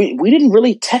 you notice we didn't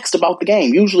really text about the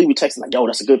game. Usually we text like, yo,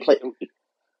 that's a good play.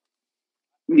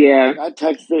 Yeah. I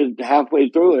texted halfway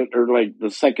through it, or like the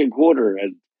second quarter,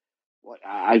 and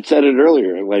I said it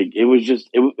earlier. Like, it was just,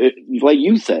 it like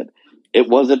you said, it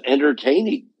wasn't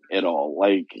entertaining at all.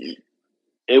 Like,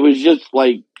 it was just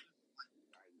like,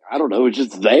 I don't know, it was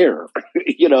just there.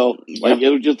 Like, it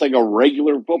was just like a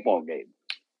regular football game.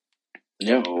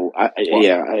 Yeah. So,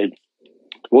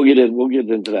 we'll get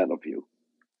into that in a few.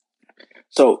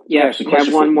 So, yeah, Ashley, we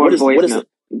have one more voice note.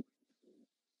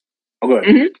 Oh, go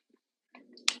ahead.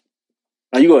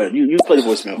 No, you go ahead. You play the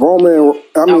voicemail.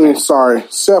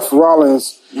 Seth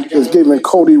Rollins is giving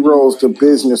Cody Rhodes the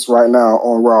business right now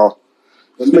on Raw.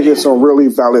 He's making some really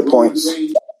valid points.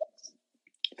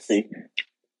 See?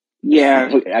 Yeah.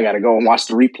 I got to go and watch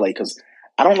the replay because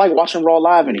I don't like watching Raw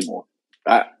live anymore.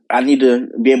 I need to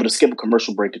be able to skip a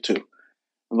commercial break or two.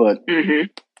 But,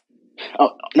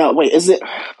 no, wait,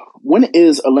 when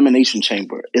is Elimination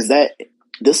Chamber? Is that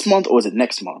this month or is it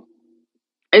next month?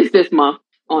 It's this month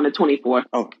on the 24th.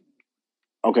 Oh,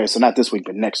 okay. So not this week,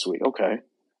 but next week. Okay.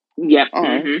 Yep. All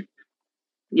right.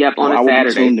 Yep. On a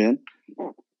Saturday.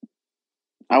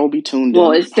 I will be tuned in.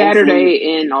 Well, it's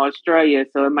Saturday in Australia,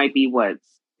 so it might be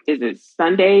is it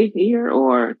Sunday here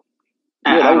or?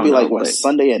 Yeah, that would be like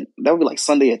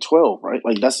Sunday at 12, right?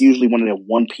 Like that's usually one of their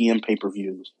 1 p.m.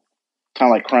 pay-per-views. Kind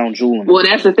of like Crown Jewel. Well,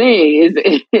 that's the thing is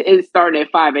it's starting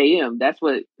at 5 a.m. That's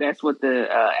what the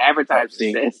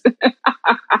advertisement says.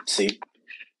 See.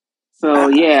 So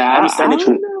I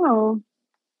don't know.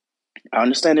 I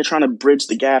understand they're trying to bridge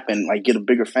the gap and like get a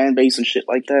bigger fan base and shit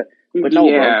like that. But no,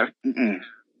 bro.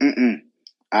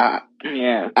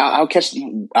 I'll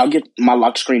get my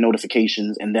lock screen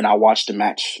notifications and then I'll watch the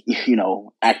match,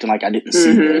 acting like I didn't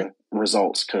see the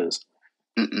results because.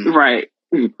 Right.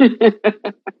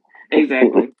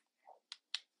 Exactly.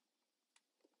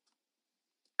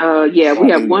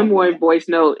 We have one more voice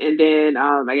note and then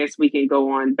I guess we can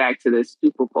go on back to the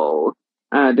Super Bowl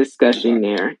discussion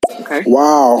there. Okay.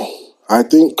 Wow. I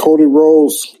think Cody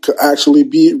Rhodes could actually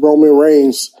beat Roman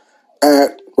Reigns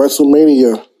at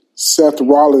WrestleMania. Seth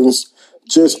Rollins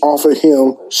just offered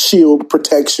him shield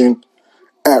protection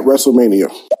at WrestleMania.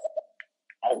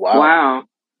 Oh, wow.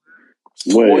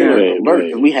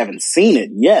 Wait. We haven't seen it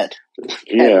yet.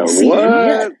 Yeah,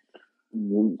 what?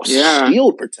 Yeah.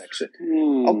 Shield protection.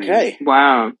 Okay.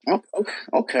 Wow.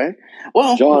 Okay.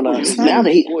 Well, John, now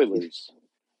spoilers.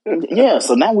 Yeah,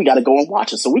 so now we got to go and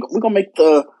watch it. So we're gonna make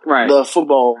the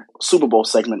Super Bowl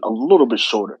segment a little bit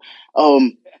shorter.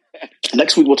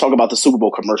 Next week we'll talk about the Super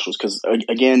Bowl commercials because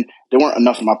again, there weren't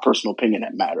enough in my personal opinion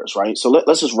that matters, right? So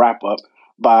let's just wrap up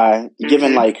by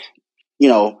giving like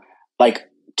 2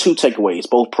 takeaways,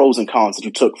 both pros and cons that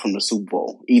you took from the Super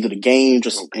Bowl, either the game,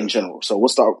 just in general. So we'll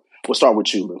start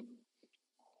with you, Lou.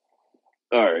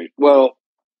 All right. Well,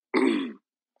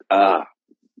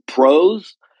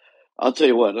 pros. I'll tell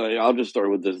you what. I'll just start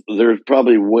with this. There's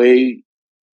probably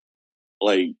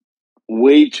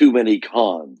way too many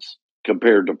cons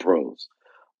compared to pros.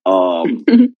 I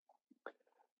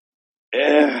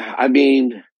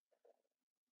mean,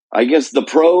 I guess the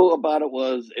pro about it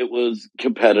was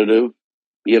competitive,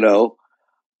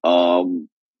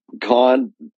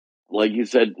 Con, like you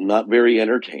said, not very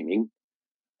entertaining.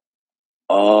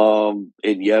 And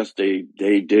yes, they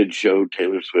did show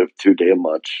Taylor Swift too damn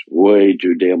much, way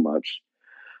too damn much.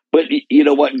 But you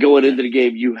know what? Going into the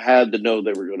game, you had to know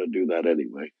they were going to do that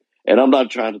anyway. And I'm not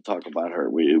trying to talk about her.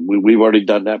 We've already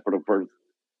done that for the first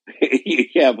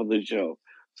half of the show,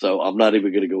 so I'm not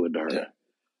even going to go into her.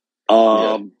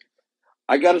 Yeah.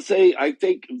 I got to say, I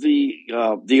think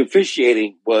the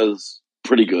officiating was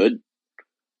pretty good.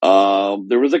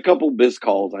 There was a couple missed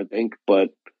calls, I think, but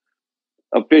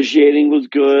officiating was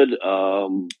good.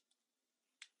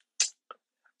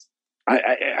 I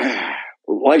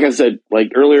like I said,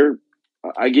 like earlier,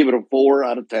 I give it a 4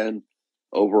 out of 10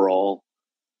 overall.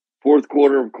 Fourth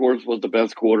quarter, of course, was the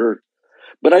best quarter.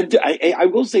 But I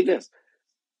will say this.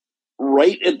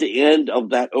 Right at the end of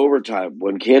that overtime,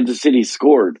 when Kansas City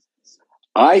scored,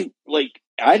 I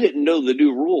didn't know the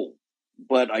new rule.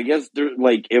 But I guess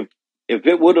if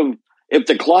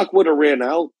the clock would have ran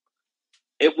out,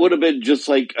 it would have been just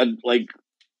like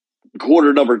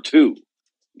quarter number 2.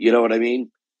 You know what I mean?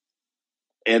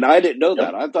 And I didn't know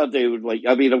that. I thought they would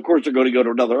of course they're going to go to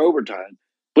another overtime,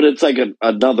 but it's like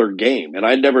another game. And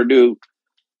I never knew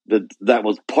that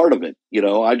was part of it.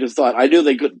 I just thought, I knew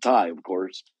they couldn't tie, of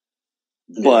course.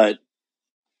 But,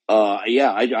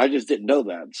 I just didn't know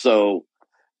that. So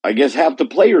I guess half the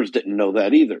players didn't know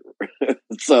that either.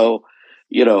 So,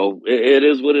 it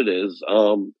is what it is.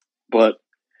 But,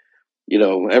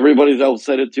 everybody else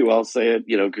said it too. I'll say it,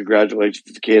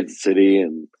 congratulations to Kansas City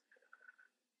and,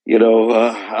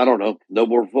 I don't know, no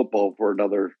more football for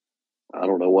another, I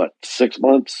don't know what, 6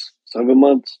 months, 7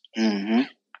 months? Mm-hmm.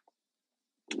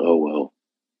 Oh, well.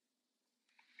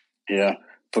 Yeah.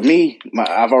 For me,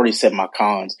 I've already said my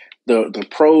cons. The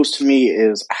pros to me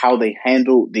is how they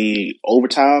handled the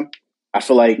overtime. I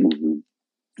feel like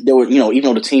there were, even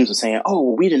though the teams were saying,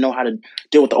 oh, we didn't know how to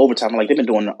deal with the overtime. Like, they've been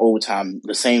doing the overtime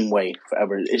the same way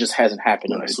forever. It just hasn't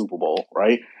happened in the Super Bowl,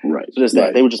 right? Right. So there's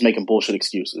that. They were just making bullshit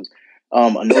excuses.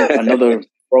 Another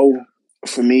pro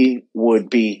for me would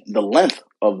be the length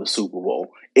of the Super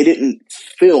Bowl. It didn't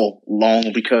feel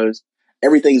long because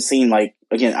everything seemed like,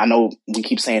 again, I know we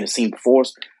keep saying it seemed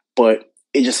forced, but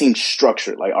it just seemed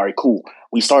structured. Like, all right, cool.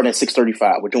 We started at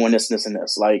 6:35. We're doing this, this, and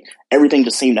this. Like, everything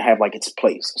just seemed to have like its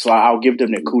place. So I'll give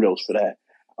them their kudos for that.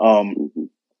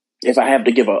 If I have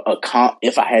to give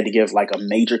if I had to give like a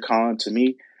major con to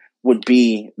me, would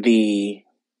be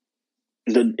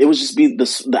it would just be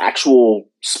the actual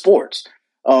sports.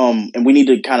 And we need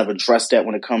to kind of address that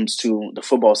when it comes to the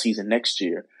football season next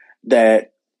year,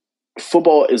 that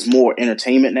football is more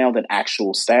entertainment now than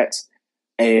actual stats.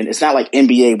 And it's not like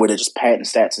NBA where they're just padding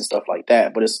stats and stuff like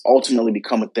that, but it's ultimately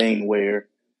become a thing where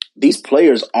these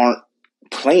players aren't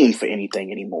playing for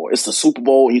anything anymore. It's the Super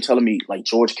Bowl and you're telling me like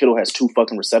George Kittle has 2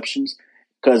 fucking receptions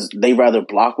because they rather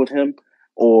block with him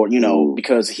or,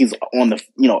 because he's on the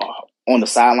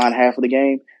sideline half of the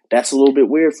game. That's a little bit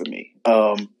weird for me.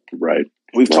 Right.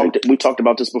 We talked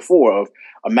about this before of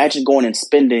imagine going and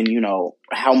spending,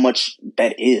 how much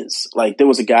that is. Like there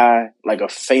was a guy, like a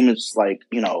famous,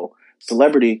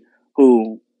 celebrity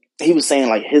who he was saying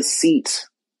like his seats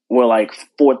were like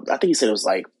I think he said it was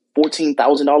like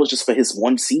 $14,000 just for his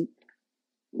one seat.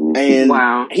 And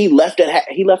wow. he left at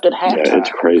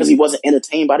halftime because he wasn't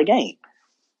entertained by the game.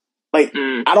 Like,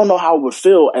 I don't know how it would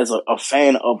feel as a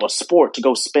fan of a sport to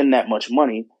go spend that much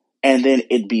money and then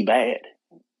it'd be bad.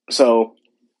 So,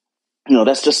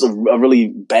 that's just a really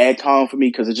bad con for me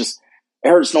because it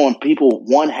hurts knowing people,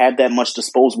 one, had that much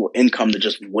disposable income to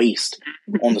just waste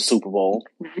on the Super Bowl.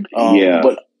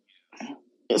 But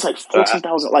it's like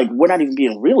 14,000. Like, we're not even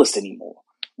being realist anymore.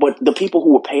 But the people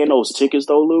who were paying those tickets,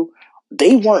 though, Lou,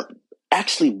 they weren't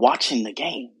actually watching the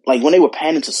game. Like, when they were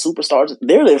panning to superstars,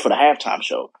 they're there for the halftime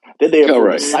show. They're there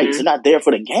for the sights. They're not there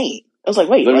for the game. I was like,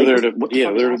 wait, they're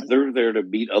there to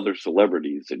meet other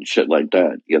celebrities and shit like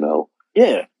that,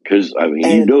 Yeah. Because, there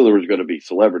was going to be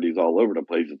celebrities all over the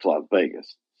place. It's Las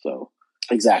Vegas. So.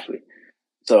 Exactly.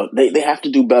 So they have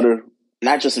to do better,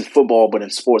 not just in football, but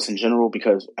in sports in general,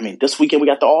 because, this weekend we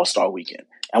got the All-Star weekend.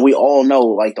 And we all know,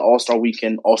 like, the All-Star week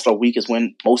is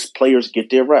when most players get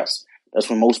their rest. That's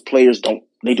when most players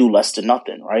they do less than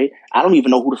nothing, right? I don't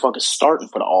even know who the fuck is starting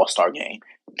for the All-Star game.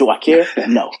 Do I care?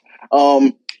 No.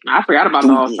 I forgot about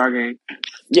the All-Star game.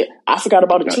 Yeah, I forgot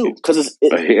about it too because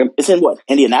it's in what,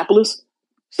 Indianapolis,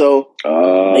 so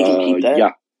they can keep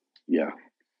that. Yeah.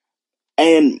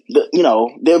 And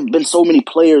there have been so many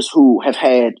players who have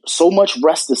had so much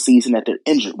rest this season that they're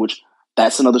injured. Which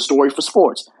that's another story for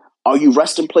sports. Are you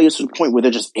resting players to the point where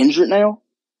they're just injured now?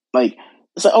 Like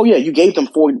It's like, oh yeah, you gave them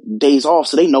 4 days off,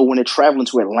 so they know when they're traveling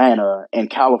to Atlanta and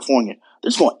California, they're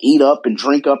just going to eat up and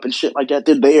drink up and shit like that.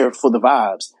 They're there for the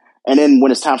vibes. And then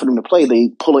when it's time for them to play, they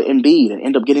pull an Embiid and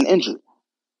end up getting injured.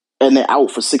 And they're out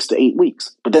for 6 to 8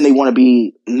 weeks. But then they want to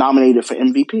be nominated for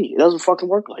MVP. It doesn't fucking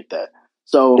work like that.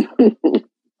 So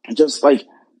just like,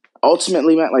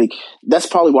 ultimately, man, like, that's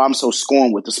probably why I'm so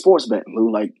scorned with the sports betting,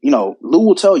 Lou. Like, you know, Lou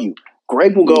will tell you,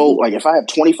 Greg will go, like, if I have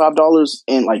 $25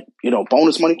 in, like, you know,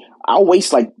 bonus money, I'll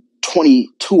waste like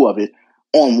 22 of it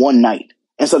on one night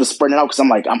instead of spreading it out because I'm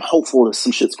like, I'm hopeful that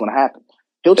some shit's going to happen.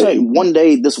 He'll tell you one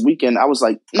day this weekend, I was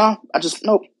like, nope.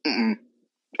 Mm-mm.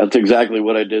 That's exactly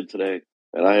what I did today.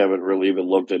 And I haven't really even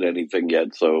looked at anything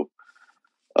yet. So,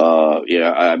 I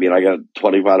mean, I got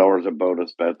 $25 in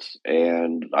bonus bets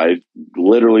and I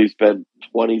literally spent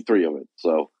 23 of it.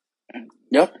 So,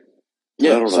 yep.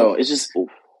 Yeah. So it's just,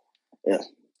 yeah.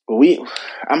 But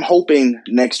I'm hoping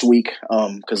next week,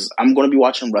 because I'm going to be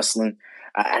watching wrestling.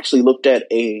 I actually looked at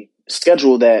a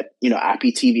schedule that, you know,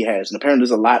 IPTV has. And apparently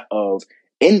there's a lot of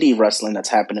indie wrestling that's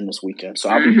happening this weekend. So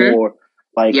I'll be more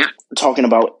like talking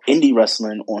about indie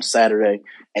wrestling on Saturday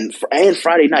and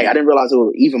Friday night. I didn't realize there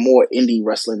was even more indie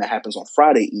wrestling that happens on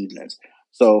Friday evenings.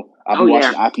 So I'll be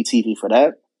watching IPTV for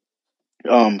that.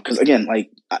 Because again,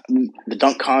 like the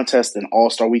dunk contest and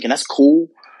All-Star Weekend, that's cool.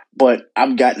 But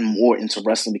I've gotten more into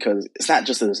wrestling because it's not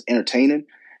just that it's entertaining,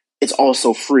 it's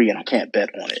also free and I can't bet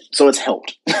on it. So it's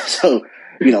helped. So,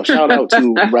 you know, shout out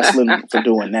to wrestling for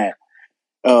doing that.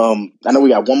 I know we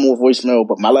got one more voicemail,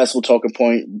 but my last little talking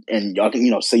point, and y'all can,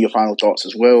 you know, say your final thoughts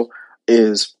as well,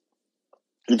 is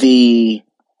the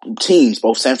teams,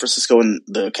 both San Francisco and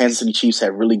the Kansas City Chiefs,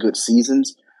 had really good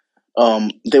seasons.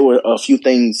 There were a few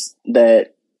things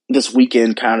that this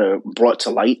weekend kind of brought to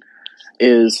light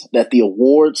is that the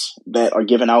awards that are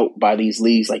given out by these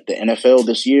leagues, like the NFL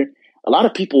this year, a lot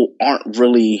of people aren't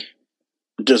really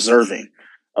deserving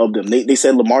of them. They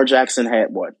said Lamar Jackson had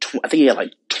I think he had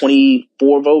like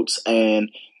 24 votes,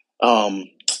 and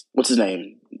what's his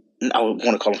name? I want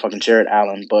to call him fucking Jared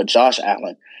Allen, but Josh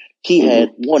Allen, he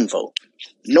had 1 vote.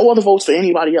 No other votes for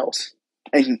anybody else.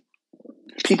 And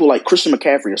people like Christian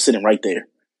McCaffrey are sitting right there.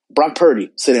 Brock Purdy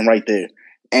sitting right there.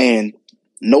 And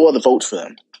no other votes for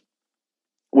them.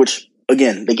 Which,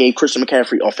 again, they gave Christian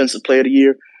McCaffrey Offensive Player of the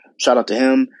Year. Shout out to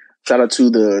him. Shout out to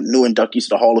the new inductees to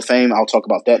the Hall of Fame. I'll talk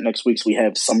about that next week so we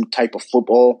have some type of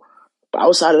football. But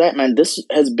outside of that, man, this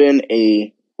has been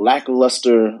a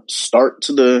lackluster start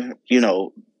to the, you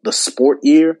know, the sport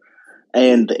year.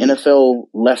 And the NFL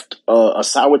left a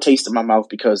sour taste in my mouth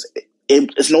because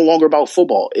it's no longer about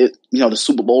football. The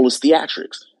Super Bowl is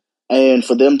theatrics. And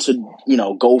for them to, you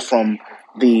know, go from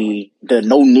the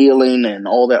no kneeling and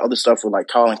all that other stuff with like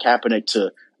Colin Kaepernick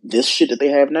to this shit that they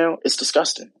have now, it's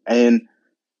disgusting. And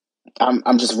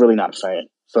I'm just really not a fan.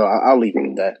 So I'll leave it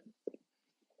with that.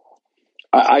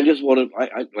 I just want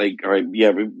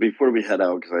to, before we head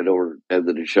out, because I know we're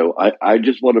ending the show, I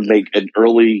just want to make an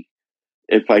early,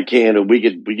 if I can, and we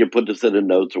can put this in the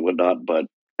notes or whatnot, but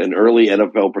an early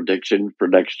NFL prediction for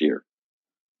next year.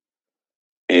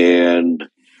 And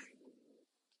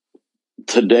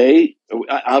today,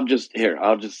 I'll just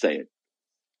say it.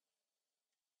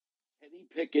 Kenny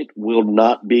Pickett will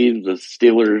not be the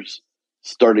Steelers'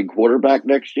 starting quarterback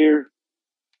next year.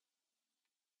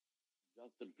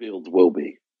 Justin Fields will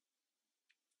be.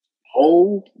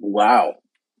 Oh, wow.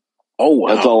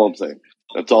 That's all I'm saying.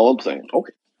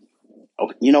 Okay.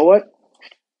 You know what?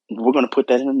 We're going to put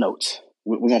that in the notes.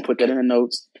 We're going to put that in the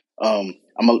notes. I'm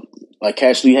going to,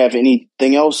 Cash, do you have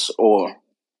anything else? Or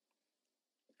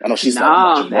I know she's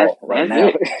not that's right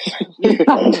now.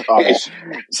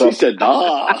 So she said,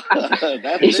 nah.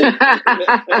 That's it.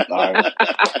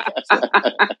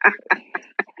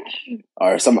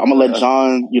 All right. So I'm going to let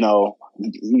John, I'm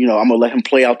going to let him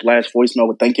play out the last voicemail.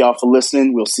 But thank y'all for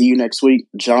listening. We'll see you next week.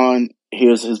 John,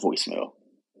 here's his voicemail.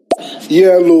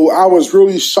 Yeah, Lou, I was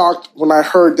really shocked when I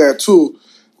heard that too,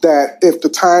 that if the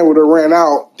time would have ran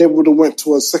out, they would have went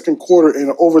to a second quarter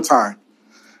in overtime.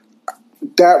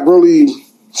 That really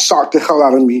shocked the hell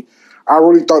out of me. I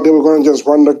really thought they were going to just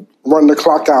run the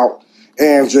clock out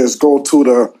and just go to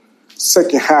the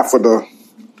second half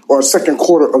or second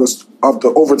quarter of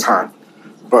the overtime.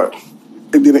 But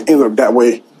it didn't end up that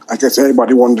way. I guess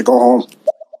everybody wanted to go home.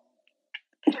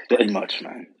 Pretty much,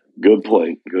 man. Good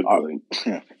point.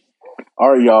 Yeah.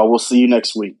 All right, y'all. We'll see you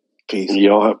next week. Peace.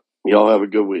 Y'all have a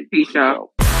good week. Peace,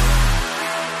 y'all.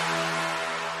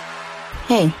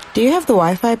 Hey, do you have the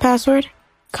Wi-Fi password?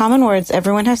 Common words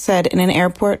everyone has said in an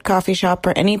airport, coffee shop,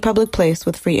 or any public place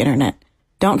with free internet.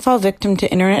 Don't fall victim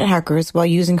to internet hackers while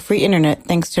using free internet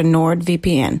thanks to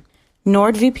NordVPN.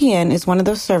 NordVPN is one of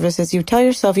those services you tell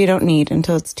yourself you don't need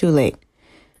until it's too late.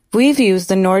 We've used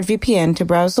the NordVPN to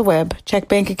browse the web, check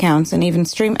bank accounts, and even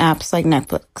stream apps like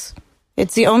Netflix.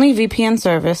 It's the only VPN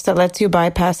service that lets you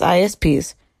bypass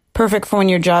ISPs, perfect for when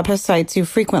your job has sites you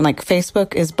frequent like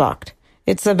Facebook is blocked.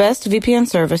 It's the best VPN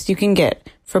service you can get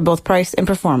for both price and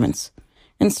performance.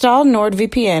 Install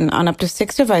NordVPN on up to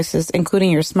 6 devices,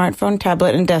 including your smartphone,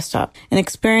 tablet, and desktop, and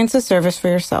experience the service for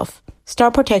yourself.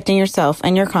 Start protecting yourself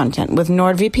and your content with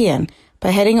NordVPN by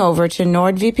heading over to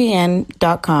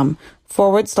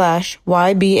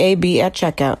nordvpn.com/YBAB at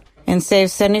checkout and save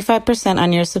 75%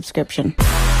 on your subscription.